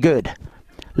 Johnny Good.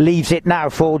 Leaves it now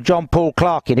for John Paul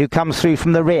Clarkin, who comes through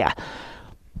from the rear.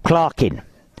 Clarkin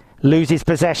loses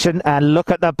possession, and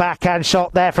look at the backhand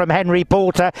shot there from Henry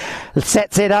Porter.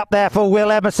 Sets it up there for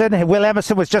Will Emerson. Will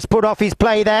Emerson was just put off his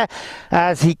play there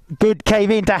as Good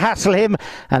came in to hassle him,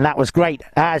 and that was great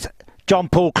as John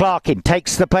Paul Clarkin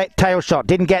takes the tail shot.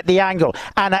 Didn't get the angle.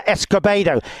 Ana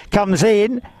Escobedo comes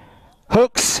in,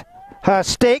 hooks her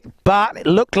stick, but it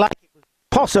looked like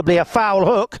possibly a foul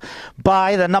hook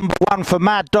by the number 1 for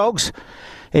Mad Dogs.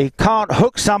 He can't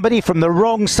hook somebody from the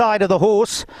wrong side of the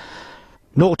horse.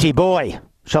 Naughty boy,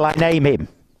 shall I name him?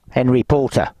 Henry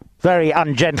Porter. Very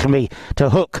ungentlemanly to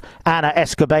hook Ana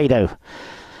Escobedo.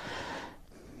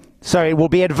 So it will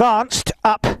be advanced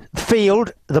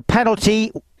upfield. The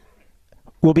penalty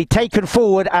will be taken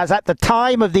forward as at the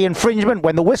time of the infringement,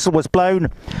 when the whistle was blown,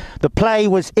 the play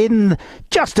was in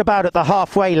just about at the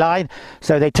halfway line,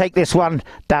 so they take this one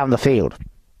down the field.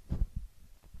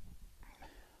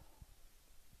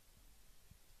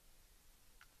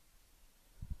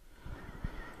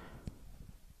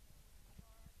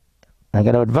 They're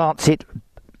going to advance it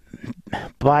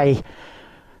by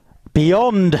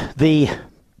beyond the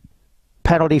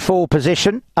penalty 4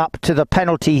 position up to the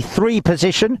penalty 3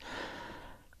 position,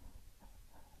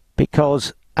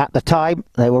 because At the time,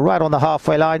 they were right on the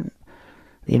halfway line.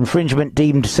 The infringement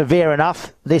deemed severe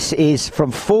enough. This is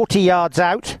from 40 yards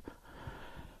out,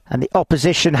 and the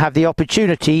opposition have the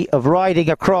opportunity of riding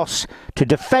across to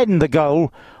defend the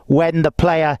goal when the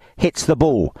player hits the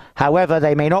ball. However,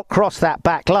 they may not cross that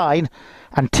back line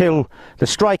until the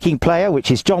striking player, which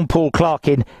is John Paul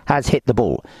Clarkin, has hit the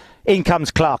ball. In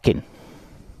comes Clarkin.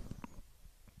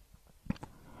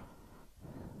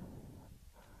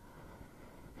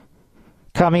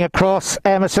 Coming across,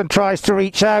 Emerson tries to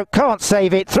reach out, can't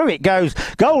save it, through it goes.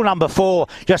 Goal number 4,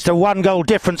 just a 1-goal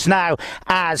difference now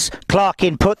as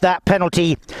Clarkin put that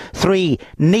penalty 3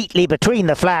 neatly between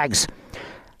the flags.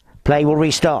 Play will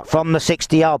restart from the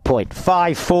 60-yard point,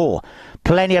 5-4.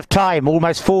 Plenty of time,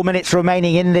 almost 4 minutes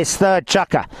remaining in this third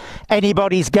chukker.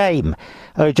 Anybody's game.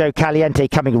 Ojo Caliente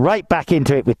coming right back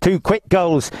into it with 2 quick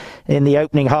goals in the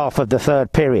opening half of the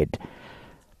third period.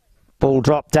 Ball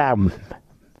dropped down.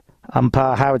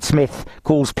 Umpire Howard Smith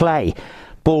calls play.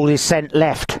 Ball is sent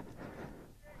left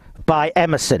by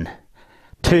Emerson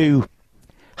to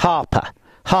Harper.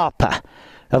 Harper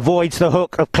avoids the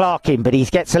hook of Clarkin, but he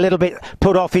gets a little bit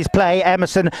put off his play.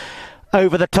 Emerson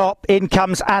over the top. In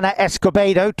comes Ana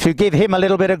Escobedo to give him a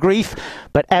little bit of grief,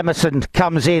 but Emerson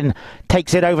comes in,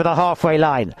 takes it over the halfway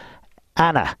line.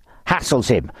 Ana hassles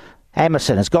him.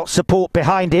 Emerson has got support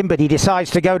behind him, but he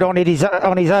decides to go on his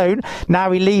own.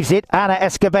 Now he leaves it. Ana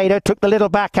Escobedo took the little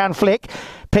backhand flick,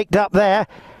 picked up there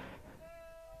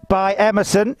by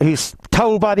Emerson, who's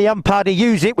told by the umpire to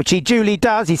use it, which he duly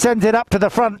does. He sends it up to the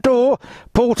front door.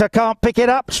 Porter can't pick it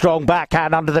up. Strong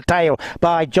backhand under the tail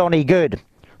by Johnny Good.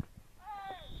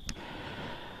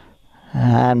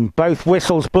 And both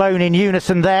whistles blown in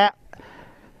unison there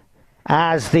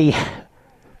as the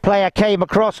player came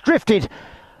across, drifted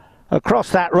across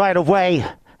that right of way,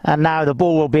 and now the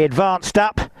ball will be advanced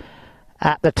up.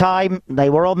 At the time they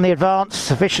were on the advance,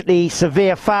 sufficiently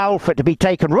severe foul for it to be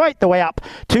taken right the way up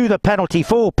to the penalty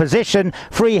 4 position.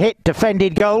 Free hit,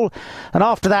 defended goal. And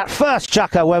after that first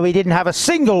chukker where we didn't have a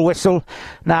single whistle,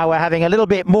 now we're having a little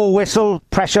bit more whistle,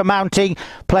 pressure mounting,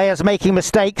 players making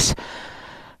mistakes.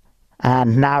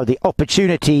 And now the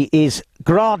opportunity is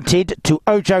granted to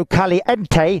Ojo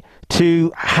Caliente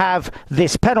to have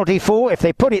this penalty 4. If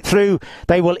they put it through,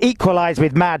 they will equalise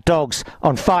with Mad Dogs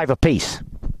on 5 apiece.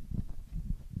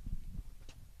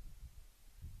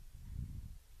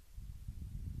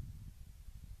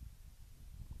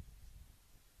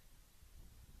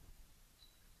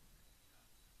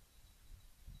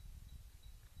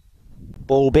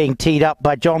 Ball being teed up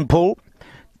by John Paul.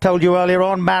 Told you earlier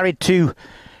on, married to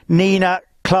Nina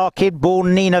Clarkin,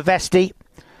 born Nina Vesti,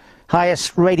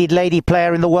 highest rated lady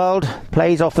player in the world,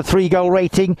 plays off a 3-goal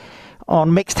rating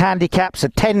on mixed handicaps, a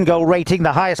 10-goal rating,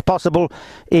 the highest possible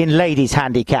in ladies'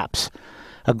 handicaps.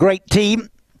 A great team,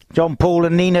 John Paul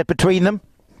and Nina between them.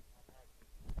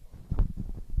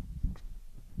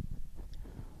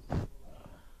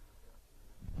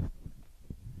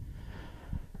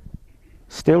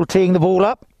 Still teeing the ball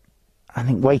up, I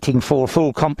think waiting for a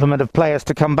full complement of players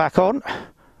to come back on.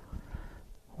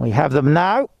 We have them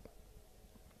now.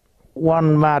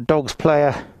 One Mad Dogs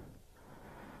player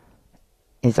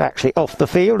is actually off the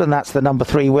field, and that's the number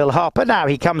 3, Will Harper. Now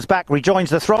he comes back, rejoins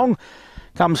the throng,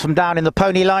 comes from down in the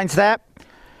pony lines there.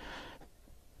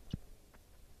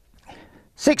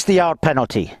 60-yard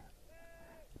penalty.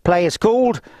 Play is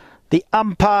called. The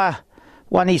umpire,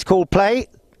 when he's called play,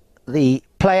 the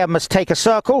player must take a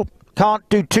circle. Can't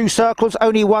do 2 circles,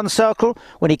 only 1 circle.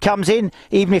 When he comes in,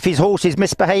 even if his horse is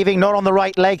misbehaving, not on the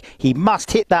right leg, he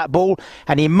must hit that ball,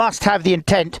 and he must have the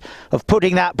intent of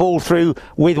putting that ball through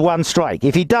with 1 strike.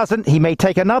 If he doesn't, he may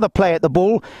take another play at the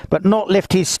ball, but not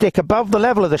lift his stick above the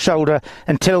level of the shoulder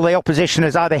until the opposition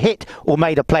has either hit or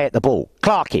made a play at the ball.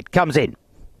 Clarkin comes in.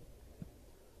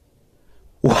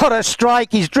 What a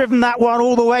strike. He's driven that one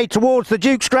all the way towards the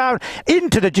Duke's ground,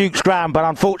 into the Duke's ground, but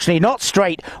unfortunately not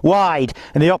straight, wide.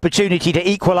 And the opportunity to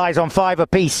equalise on 5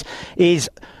 apiece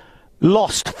is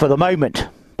lost for the moment.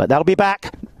 But they'll be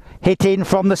back. Hit in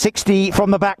from the 60, from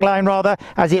the back line rather,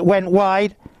 as it went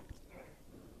wide.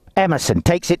 Emerson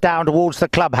takes it down towards the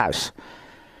clubhouse.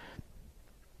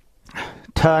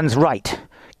 Turns right.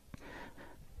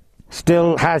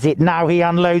 Still has it now. He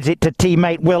unloads it to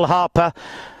teammate Will Harper.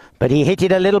 But he hit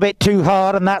it a little bit too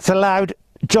hard, and that's allowed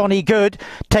Johnny Good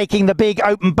taking the big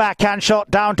open backhand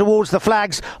shot down towards the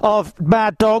flags of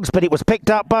Mad Dogs, but it was picked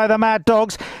up by the Mad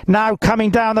Dogs. Now coming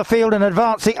down the field and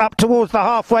advancing up towards the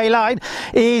halfway line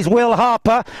is Will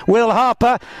Harper. Will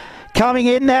Harper coming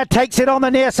in there, takes it on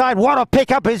the near side. What a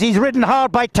pickup as he's ridden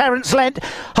hard by Terence Lent.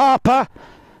 Harper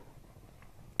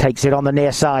takes it on the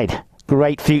near side.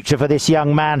 Great future for this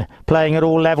young man, playing at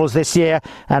all levels this year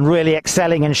and really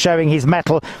excelling and showing his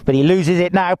mettle. But he loses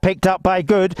it now, picked up by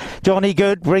Good. Johnny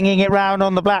Good bringing it round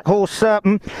on the black horse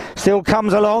Certain. Still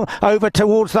comes along, over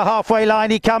towards the halfway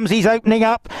line he comes, he's opening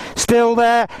up, still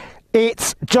there.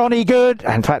 It's Johnny Good.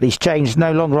 In fact, he's changed,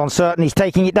 no longer on Certain. He's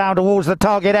taking it down towards the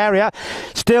target area.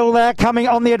 Still there, coming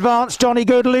on the advance. Johnny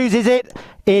Good loses it.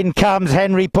 In comes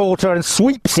Henry Porter and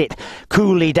sweeps it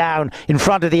coolly down in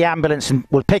front of the ambulance and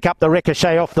will pick up the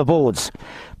ricochet off the boards.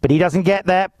 But he doesn't get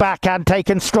there. Backhand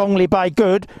taken strongly by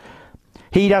Good.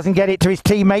 He doesn't get it to his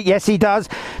teammate. Yes, he does.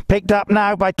 Picked up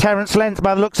now by Terence Lentz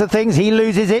by the looks of things. He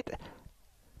loses it.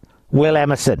 Will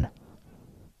Emerson.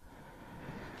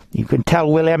 You can tell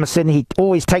Will Emerson, he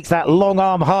always takes that long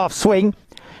arm half swing.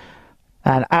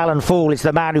 And Alan Fall is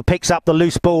the man who picks up the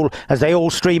loose ball as they all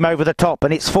stream over the top.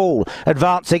 And it's Fall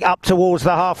advancing up towards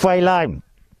the halfway line.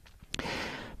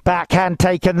 Backhand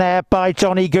taken there by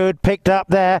Johnny Good. Picked up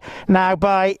there now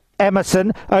by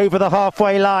Emerson over the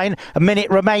halfway line. A minute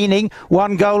remaining.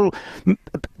 One goal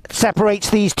separates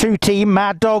these two teams.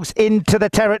 Mad Dogs into the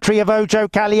territory of Ojo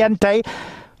Caliente.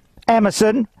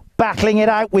 Emerson battling it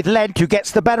out with Lent, who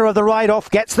gets the better of the ride-off,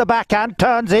 gets the backhand,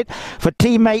 turns it for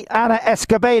teammate Ana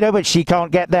Escobedo, but she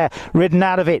can't get there, ridden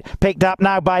out of it. Picked up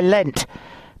now by Lent.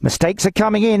 Mistakes are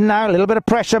coming in now, a little bit of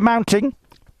pressure mounting.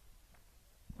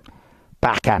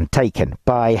 Backhand taken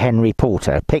by Henry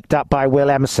Porter, picked up by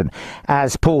Will Emerson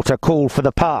as Porter called for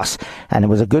the pass, and it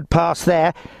was a good pass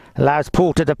there. Allows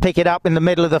Porter to pick it up in the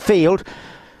middle of the field.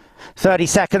 30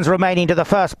 seconds remaining to the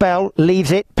first bell.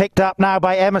 Leaves it. Picked up now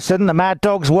by Emerson. The Mad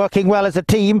Dogs working well as a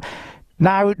team.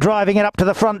 Now driving it up to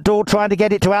the front door, trying to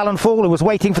get it to Alan Fall, who was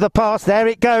waiting for the pass. There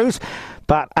it goes.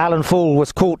 But Alan Fall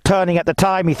was caught turning at the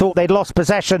time. He thought they'd lost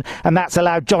possession, and that's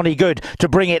allowed Johnny Good to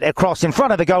bring it across in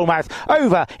front of the goalmouth,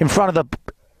 over in front of the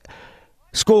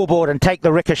scoreboard, and take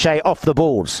the ricochet off the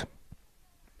boards.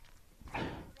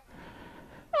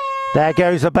 There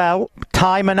goes the bell.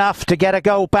 Time enough to get a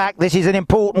goal back. This is an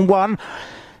important one.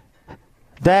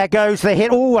 There goes the hit.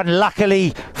 Oh, and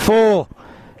luckily for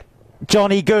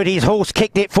Johnny Good, his horse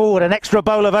kicked it forward. An extra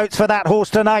bowl of oats for that horse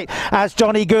tonight, as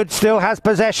Johnny Good still has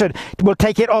possession. Will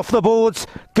take it off the boards.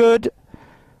 Good.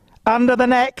 Under the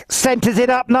neck. Centres it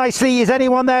up nicely. Is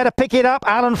anyone there to pick it up?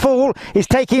 Alan Fall is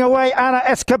taking away Ana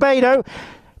Escobedo.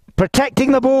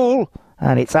 Protecting the ball.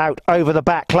 And it's out over the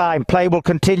back line. Play will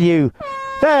continue.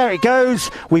 There it goes.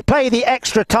 We play the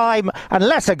extra time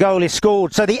unless a goal is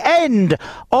scored. So the end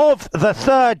of the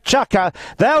third chukker.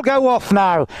 They'll go off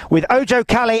now with Ojo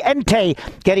Caliente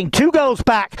getting 2 goals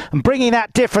back and bringing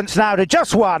that difference now to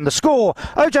just 1. The score,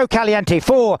 Ojo Caliente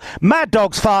 4, Mad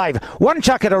Dogs 5. 1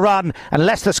 chukker to run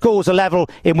unless the scores are level,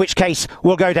 in which case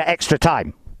we'll go to extra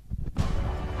time.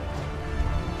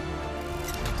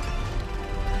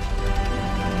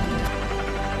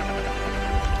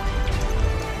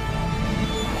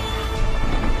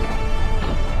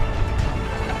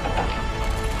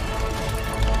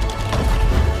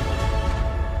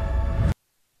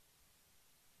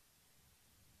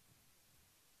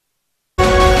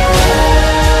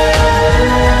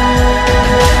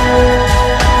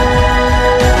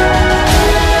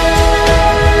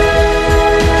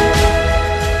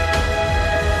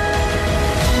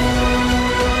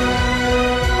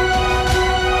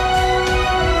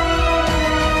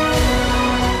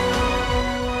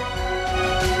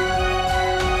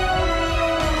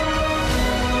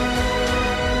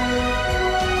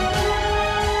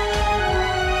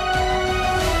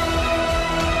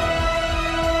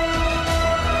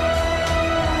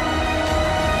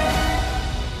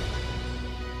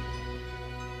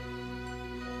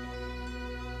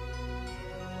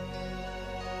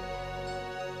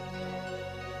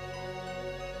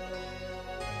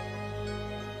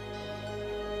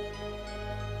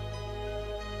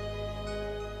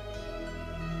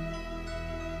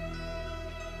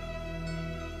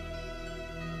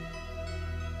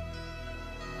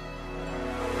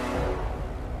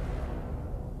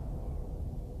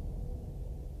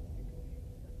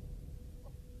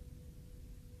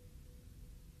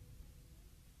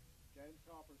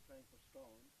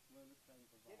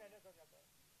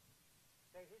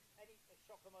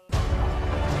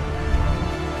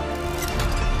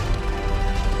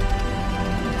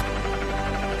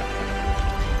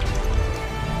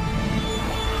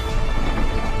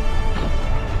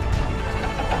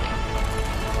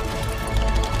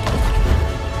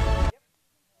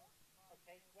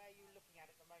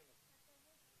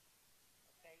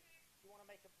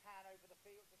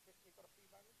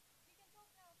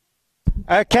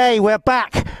 Okay, we're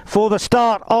back for the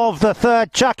start of the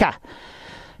third chukker.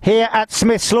 here at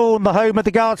Smith's Lawn, the home of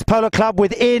the Guards Polo Club,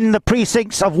 within the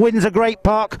precincts of Windsor Great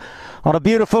Park, on a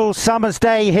beautiful summer's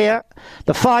day here.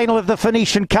 The final of the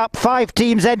Phoenician Cup. 5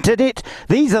 teams entered it.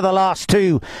 These are the last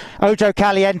 2. Ojo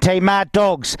Caliente, Mad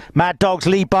Dogs. Mad Dogs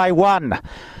lead by 1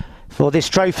 for this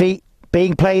trophy,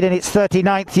 being played in its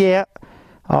 39th year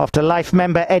after life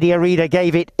member Eddie Arida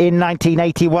gave it in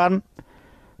 1981.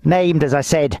 Named, as I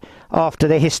said, after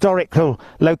the historical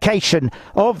location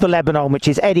of the Lebanon, which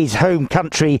is Eddie's home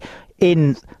country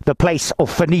in the place of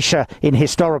Phoenicia in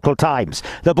historical times.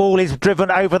 The ball is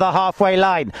driven over the halfway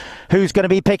line. Who's going to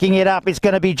be picking it up? It's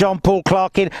going to be John Paul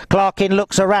Clarkin. Clarkin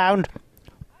looks around.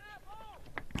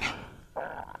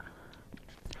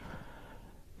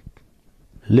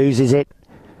 Loses it.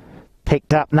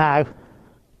 Picked up now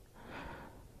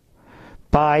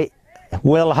by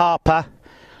Will Harper.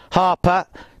 Harper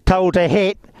told to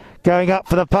hit. Going up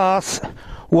for the pass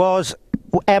was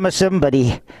Emerson, but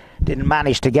he didn't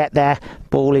manage to get there.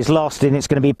 Ball is lost and it's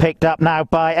going to be picked up now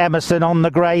by Emerson on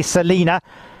the grey. Selena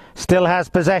still has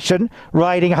possession,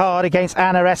 riding hard against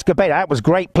Anna Escobedo. That was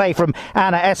great play from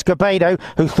Anna Escobedo,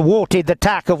 who thwarted the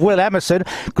tack of Will Emerson.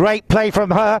 Great play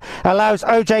from her, allows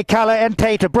OJ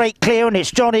Caliente to break clear, and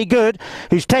it's Johnny Good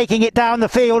who's taking it down the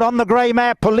field on the grey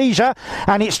mare Polija,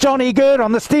 and it's Johnny Good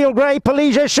on the steel grey.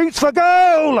 Polija shoots for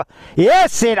goal.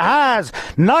 Yes, it has.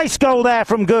 Nice goal there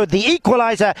from Good, the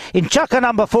equaliser in chukker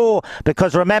number 4,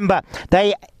 because remember,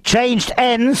 they changed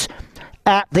ends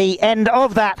at the end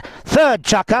of that third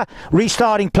chukker,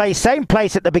 restarting place, same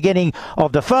place at the beginning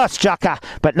of the first chukker,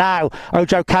 but now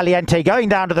Ojo Caliente going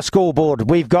down to the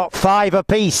scoreboard. We've got 5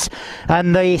 apiece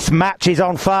and this match is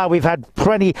on fire. We've had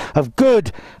plenty of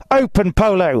good open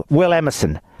polo. Will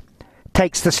Emerson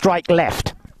takes the strike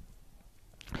left,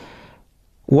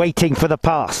 waiting for the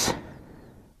pass.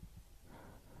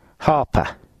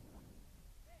 Harper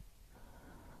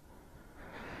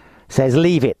says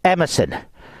leave it. Emerson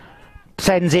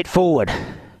sends it forward,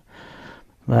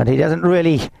 but he doesn't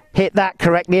really hit that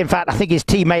correctly. In fact, I think his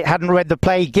teammate hadn't read the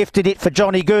play, gifted it for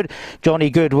Johnny Good. Johnny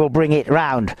Good will bring it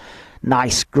round.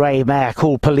 Nice grey mare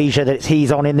called Polija that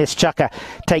he's on in this chukker.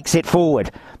 Takes it forward,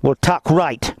 will tuck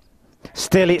right.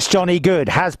 Still it's Johnny Good,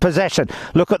 has possession.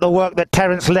 Look at the work that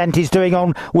Terence Lent is doing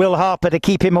on Will Harper to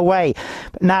keep him away.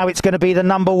 But now it's going to be the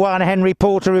number 1, Henry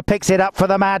Porter, who picks it up for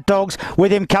the Mad Dogs.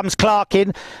 With him comes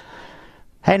Clarkin.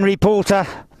 Henry Porter,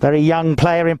 very young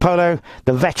player in polo.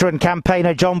 The veteran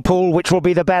campaigner John Paul, which will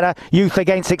be the better. Youth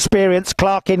against experience.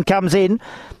 Clarkin comes in,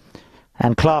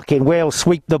 and Clarkin will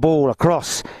sweep the ball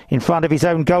across in front of his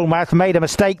own goalmouth. Made a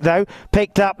mistake though,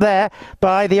 picked up there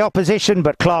by the opposition,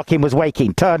 but Clarkin was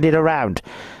waking, turned it around.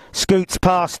 Scoots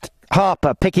past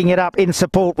Harper. Picking it up in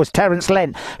support was Terence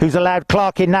Lent, who's allowed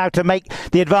Clarkin now to make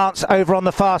the advance over on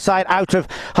the far side, out of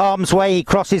harm's way. He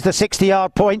crosses the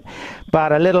 60-yard point,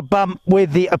 but a little bump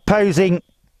with the opposing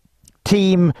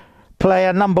team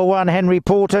player, number 1, Henry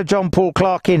Porter. John Paul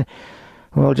Clarkin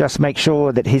will just make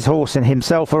sure that his horse and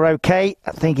himself are okay.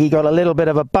 I think he got a little bit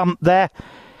of a bump there,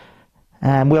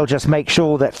 and we'll just make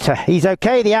sure that he's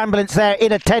okay. The ambulance there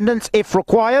in attendance if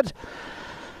required.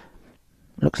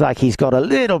 Looks like he's got a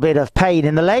little bit of pain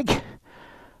in the leg.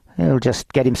 He'll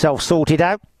just get himself sorted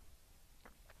out.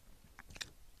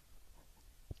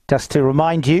 Just to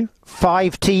remind you,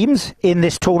 5 teams in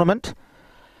this tournament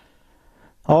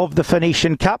of the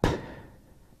Phoenician Cup.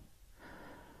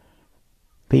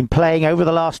 Been playing over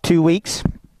the last 2 weeks.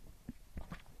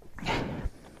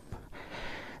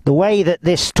 The way that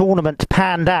this tournament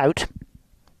panned out,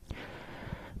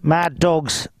 Mad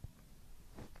Dogs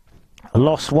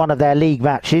lost one of their league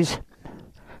matches.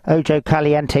 Ojo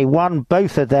Caliente won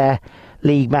both of their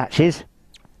league matches.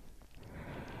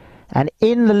 And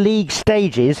in the league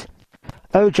stages,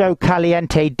 Ojo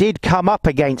Caliente did come up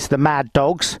against the Mad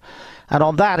Dogs, and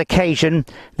on that occasion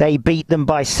they beat them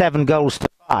by 7 goals to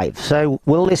 5. So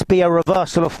will this be a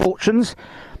reversal of fortunes?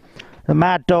 The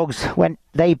Mad Dogs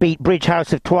they beat Bridge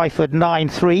House of Twyford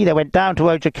 9-3. They went down to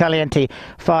Ojo Caliente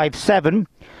 5-7.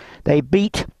 They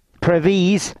beat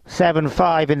Previs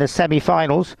 7-5 in the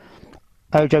semi-finals.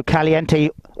 Ojo Caliente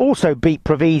also beat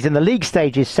Previs in the league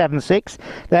stages 7-6.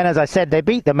 Then, as I said, they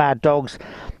beat the Mad Dogs,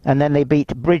 and then they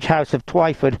beat Bridge House of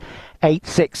Twyford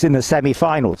 8-6 in the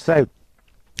semi-finals. So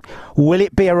will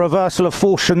it be a reversal of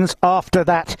fortunes after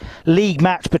that league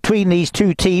match between these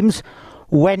 2 teams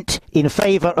went in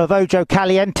favour of Ojo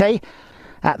Caliente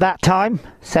at that time?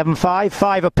 7-5,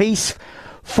 5 apiece.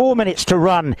 4 minutes to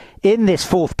run in this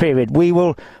 4th period. We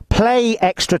will play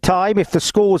extra time if the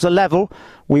scores are level.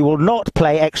 We will not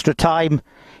play extra time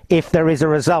if there is a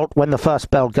result when the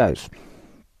first bell goes.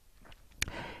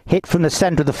 hit from the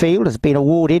centre of the field has been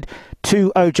awarded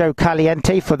to Ojo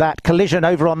Caliente for that collision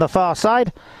over on the far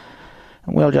side.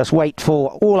 And we'll just wait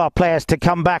for all our players to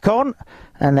come back on,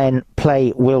 and then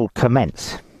play will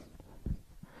commence.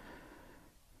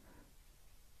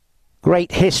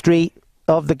 Great history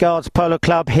of the Guards Polo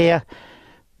Club here,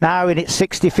 now in its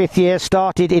 65th year,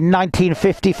 started in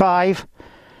 1955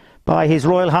 by His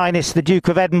Royal Highness the Duke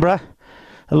of Edinburgh,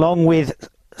 along with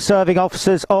serving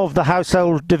officers of the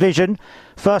Household Division.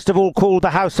 First of all called the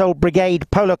Household Brigade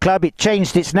Polo Club, it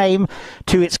changed its name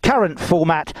to its current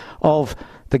format of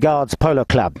the Guards Polo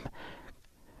Club.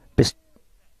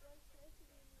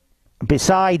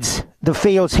 Besides the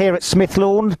fields here at Smith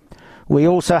Lawn, we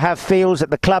also have fields at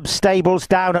the club stables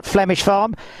down at Flemish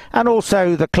Farm, and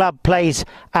also the club plays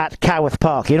at Coworth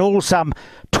Park. In all, some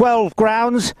 12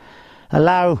 grounds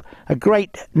allow a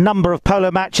great number of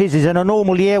polo matches. In a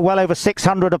normal year, well over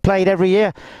 600 are played every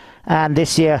year. And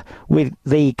this year, with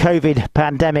the COVID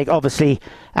pandemic, obviously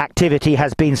activity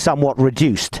has been somewhat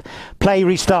reduced. Play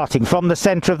restarting from the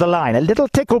centre of the line. A little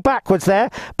tickle backwards there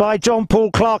by John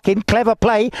Paul Clarkin. Clever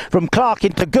play from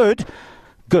Clarkin to Good.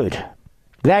 Good.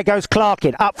 There goes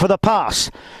Clarkin, up for the pass.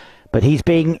 But he's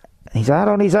out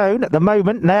on his own at the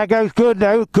moment. And there goes Good,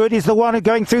 though. Good is the one who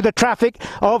going through the traffic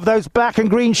of those black and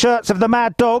green shirts of the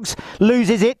Mad Dogs.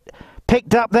 Loses it.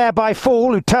 Picked up there by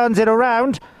Fall, who turns it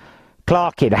around.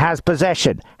 Clarkin has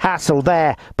possession. Hassle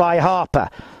there by Harper.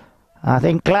 I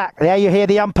think Black. There you hear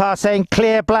the umpire saying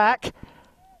clear Black.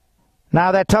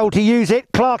 Now they're told to use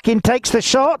it. Clarkin takes the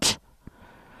shot.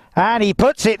 And he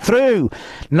puts it through.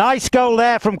 Nice goal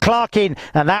there from Clarkin.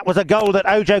 And that was a goal that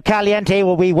Ojo Caliente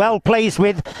will be well pleased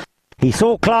with. He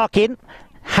saw Clarkin,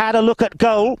 had a look at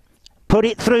goal, put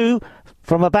it through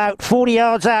from about 40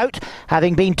 yards out,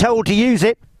 having been told to use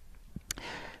it.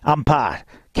 Umpire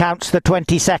counts the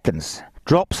 20 seconds,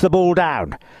 drops the ball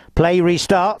down. Play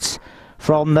restarts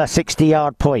from the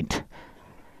 60-yard point.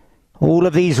 All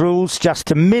of these rules just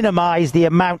to minimise the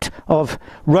amount of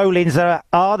roll-ins there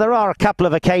are. There are a couple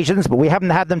of occasions, but we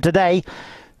haven't had them today,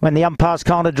 when the umpires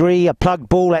can't agree, a plugged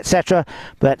ball, etc.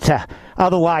 But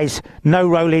otherwise, no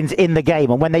roll-ins in the game.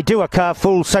 And when they do occur,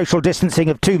 full social distancing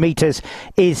of 2 metres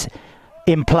is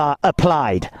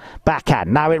applied.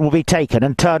 Backhand. Now it will be taken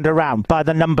and turned around by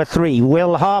the number 3,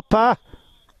 Will Harper.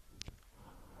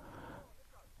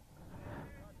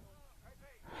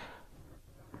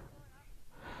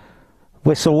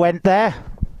 Whistle went there.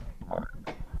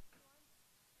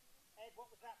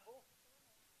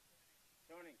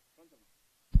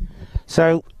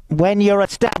 So when you're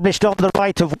established on the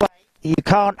right of way, you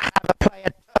can't have a player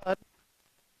turn.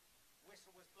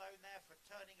 Whistle was blown there for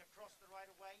turning across the right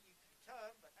of way. You can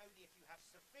turn, but only if you have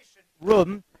sufficient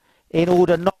room in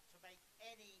order not to make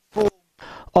any form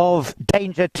of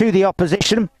danger to the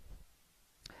opposition.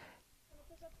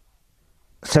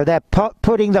 So they're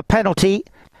putting the penalty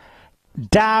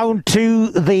down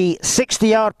to the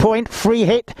 60-yard point. Free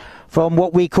hit from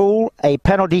what we call a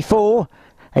penalty for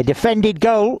a defended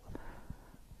goal.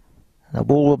 The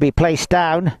ball will be placed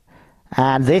down,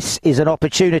 and this is an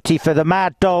opportunity for the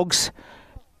Mad Dogs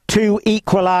to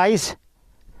equalise.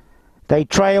 They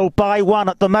trail by 1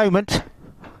 at the moment.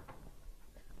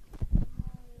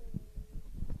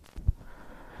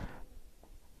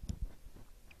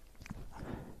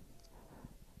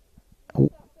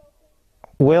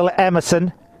 Will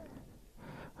Emerson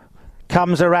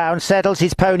comes around, settles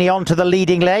his pony onto the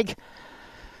leading leg.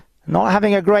 Not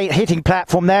having a great hitting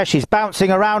platform there. She's bouncing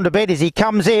around a bit as he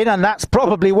comes in, and that's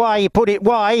probably why he put it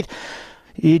wide.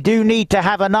 You do need to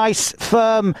have a nice,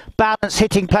 firm, balanced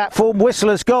hitting platform. Whistle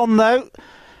has gone, though.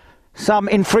 Some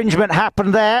infringement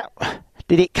happened there.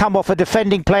 Did it come off a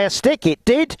defending player's stick? It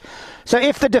did. So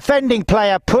if the defending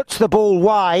player puts the ball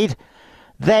wide,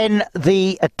 then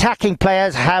the attacking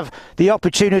players have the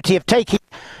opportunity of taking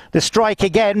the strike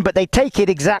again, but they take it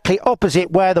exactly opposite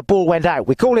where the ball went out.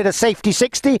 We call it a safety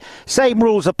 60. Same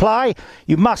rules apply.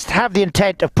 You must have the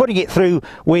intent of putting it through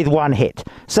with 1 hit.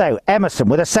 So Emerson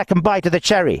with a second bite of the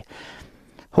cherry.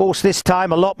 Horse this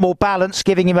time a lot more balance,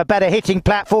 giving him a better hitting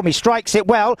platform. He strikes it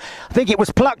well. I think it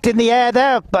was plucked in the air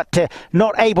there, but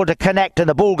not able to connect, and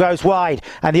the ball goes wide,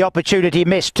 and the opportunity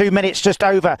missed. 2 minutes just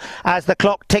over as the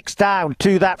clock ticks down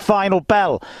to that final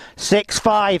bell.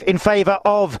 6-5 in favour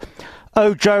of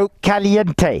Ojo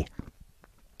Caliente.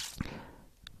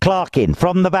 Clarkin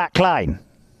from the back line.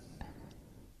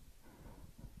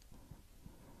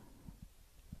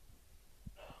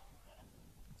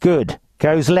 Good.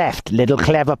 Goes left. Little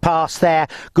clever pass there.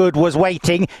 Good was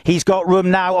waiting. He's got room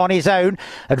now on his own.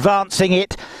 Advancing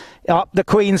it up the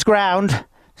Queen's ground.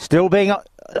 Still being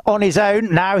on his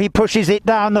own. Now he pushes it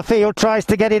down the field. Tries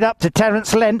to get it up to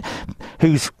Terence Lent,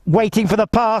 who's waiting for the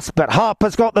pass, but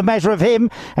Harper's got the measure of him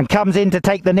and comes in to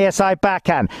take the near side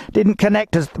backhand. Didn't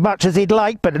connect as much as he'd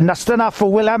like, but just enough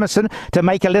for Will Emerson to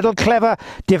make a little clever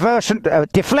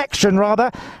deflection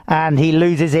rather, and he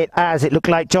loses it as it looked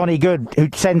like Johnny Good, who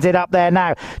sends it up there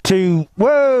now to,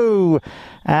 whoa,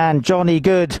 and Johnny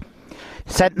Good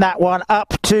sent that one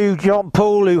up to John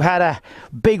Poole, who had a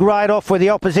big ride-off with the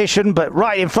opposition, but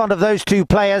right in front of those two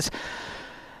players,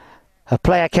 a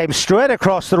player came straight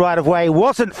across the right-of-way,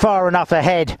 wasn't far enough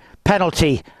ahead,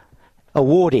 penalty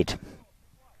awarded.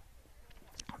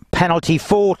 Penalty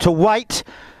 4 to White,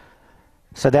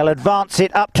 so they'll advance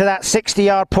it up to that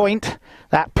 60-yard point.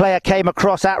 That player came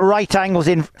across at right angles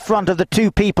in front of the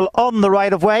two people on the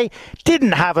right-of-way,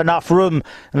 didn't have enough room,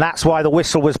 and that's why the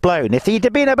whistle was blown. If he'd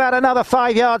have been about another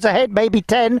 5 yards ahead, maybe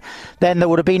 10, then there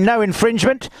would have been no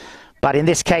infringement. But in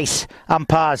this case,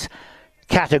 umpires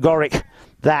categoric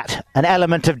that an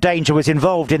element of danger was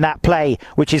involved in that play,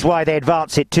 which is why they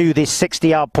advance it to this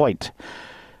 60-yard point.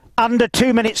 Under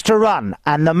 2 minutes to run,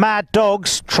 and the Mad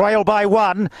Dogs trail by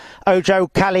 1. Ojo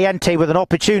Caliente with an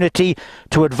opportunity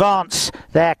to advance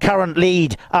their current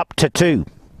lead up to 2.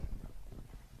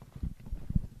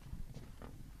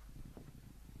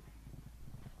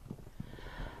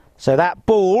 So that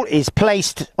ball is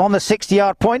placed on the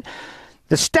 60-yard point.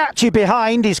 The statue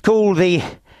behind is called the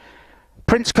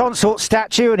Prince Consort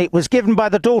statue, and it was given by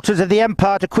the Daughters of the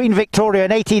Empire to Queen Victoria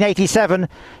in 1887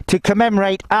 to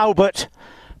commemorate Albert,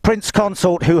 Prince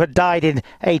Consort, who had died in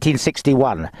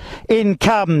 1861. In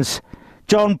comes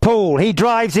John Poole. He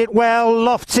drives it well,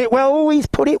 lofts it well. Oh, he's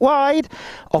put it wide.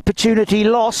 Opportunity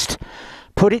lost.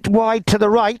 Put it wide to the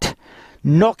right.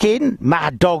 Knock in.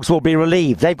 Mad Dogs will be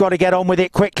relieved. They've got to get on with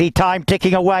it quickly. Time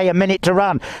ticking away. A minute to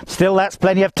run. Still, that's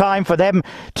plenty of time for them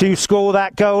to score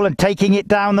that goal. And taking it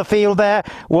down the field there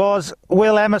was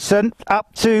Will Emerson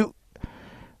up to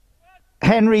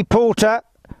Henry Porter.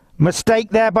 Mistake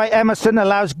there by Emerson,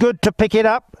 allows Good to pick it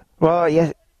up. Well,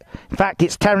 yeah. In fact,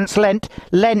 it's Terence Lent.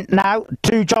 Lent now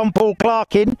to John Paul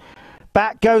Clarkin.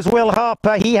 Back goes Will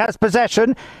Harper. He has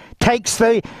possession. Takes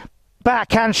the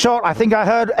backhand shot. I think I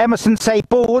heard Emerson say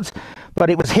boards,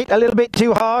 but it was hit a little bit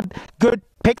too hard. Good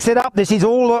picks it up. This is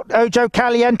all that Ojo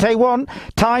Caliente want.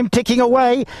 Time ticking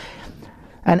away.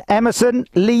 And Emerson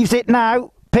leaves it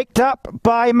now. Picked up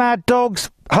by Mad Dogs.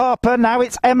 Harper. Now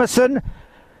it's Emerson.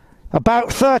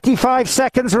 About 35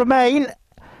 seconds remain.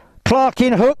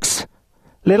 Clarkin hooks.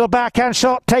 Little backhand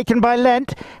shot taken by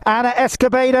Lent. Anna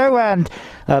Escobedo, and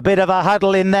a bit of a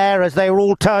huddle in there as they were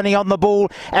all turning on the ball.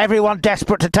 Everyone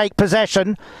desperate to take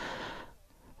possession.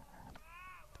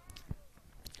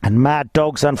 And Mad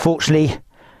Dogs, unfortunately,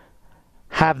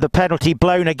 have the penalty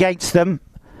blown against them.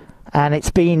 And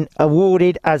it's been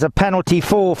awarded as a penalty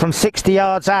 4 from 60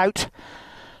 yards out.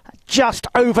 Just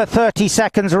over 30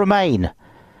 seconds remain.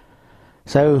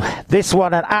 So this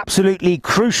one an absolutely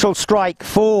crucial strike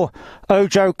for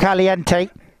Ojo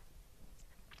Caliente.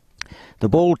 The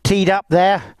ball teed up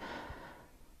there.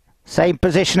 Same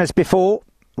position as before.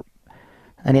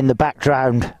 And in the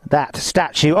background, that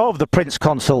statue of the Prince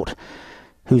Consort,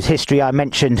 whose history I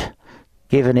mentioned,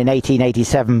 given in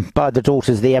 1887 by the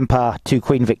Daughters of the Empire to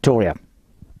Queen Victoria.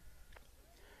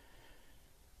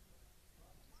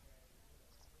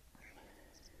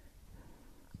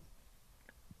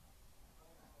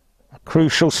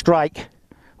 Crucial strike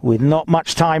with not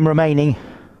much time remaining.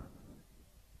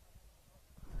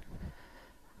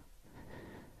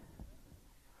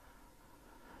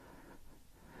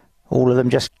 All of them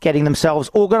just getting themselves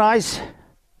organised,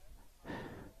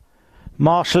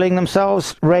 marshalling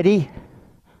themselves, ready.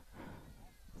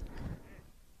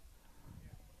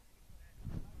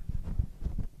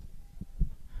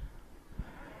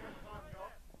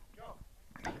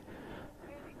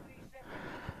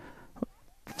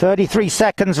 .33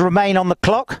 seconds remain on the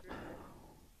clock.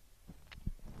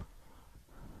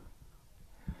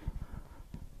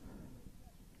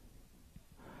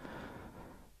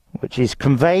 Which is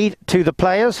conveyed to the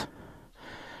players.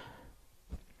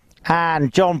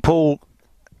 And John Paul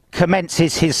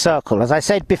commences his circle. As I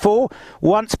said before,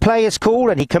 once play is called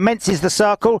and he commences the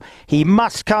circle, he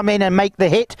must come in and make the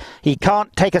hit. He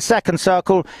can't take a second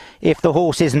circle if the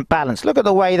horse isn't balanced. Look at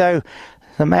the way, though,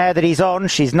 the mare that he's on,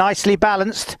 she's nicely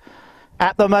balanced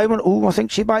at the moment. Oh, I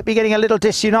think she might be getting a little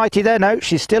disunited there. No,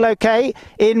 she's still okay.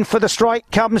 In for the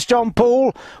strike comes John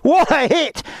Paul. What a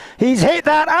hit! He's hit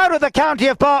that out of the county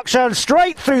of Berkshire and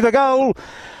straight through the goal.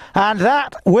 And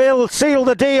that will seal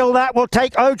the deal. That will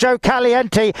take Ojo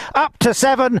Caliente up to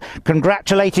 7.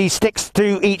 Congratulating sticks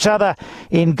to each other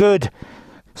in good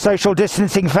social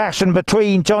distancing fashion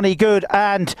between Johnny Good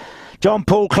and John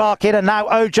Paul Clarkin, and now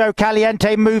Ojo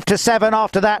Caliente moved to 7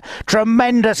 after that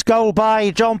tremendous goal by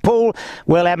John Paul.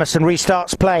 Will Emerson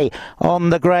restarts play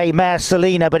on the grey mare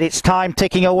Selena, but it's time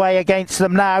ticking away against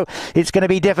them now. It's going to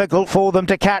be difficult for them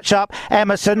to catch up.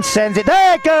 Emerson sends it.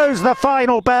 There goes the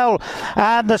final bell,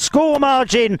 and the score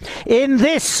margin in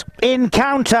this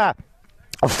encounter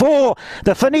for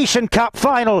the Phoenician Cup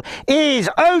final is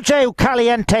Ojo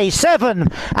Caliente 7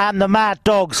 and the Mad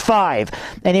Dogs 5.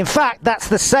 And in fact, that's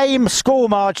the same score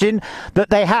margin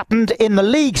that they happened in the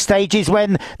league stages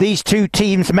when these two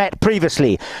teams met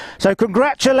previously. So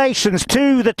congratulations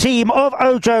to the team of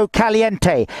Ojo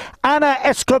Caliente, Anna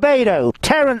Escobedo,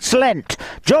 Terence Lent,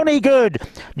 Johnny Good,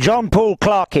 John Paul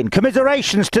Clarkin.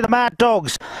 Commiserations to the Mad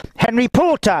Dogs, Henry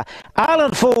Porter,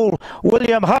 Alan Fall,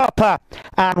 William Harper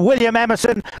and William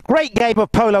Emerson. Great game of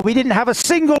polo. We didn't have a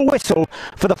single whistle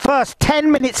for the first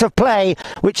 10 minutes of play,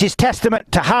 which is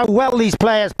testament to how well these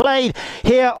players played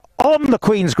here on the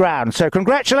Queen's ground. So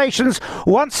congratulations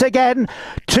once again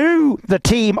to the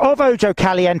team of Ojo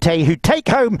Caliente, who take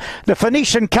home the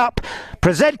Phoenician Cup,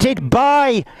 presented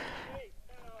by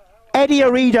Eddie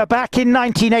Arida back in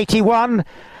 1981.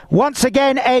 Once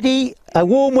again, Eddie, a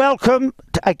warm welcome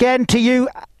again to you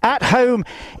at home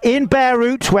in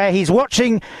Beirut, where he's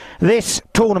watching this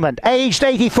tournament. Aged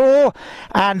 84,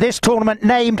 and this tournament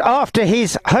named after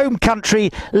his home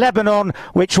country, Lebanon,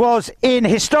 which was in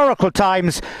historical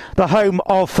times the home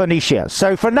of Phoenicia.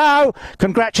 So for now,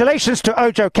 congratulations to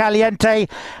Ojo Caliente,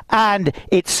 and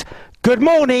it's good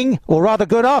morning, or rather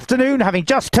good afternoon, having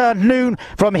just turned noon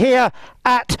from here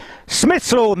at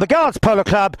Smith's Lawn, the Guards Polo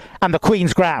Club and the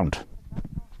Queen's Ground.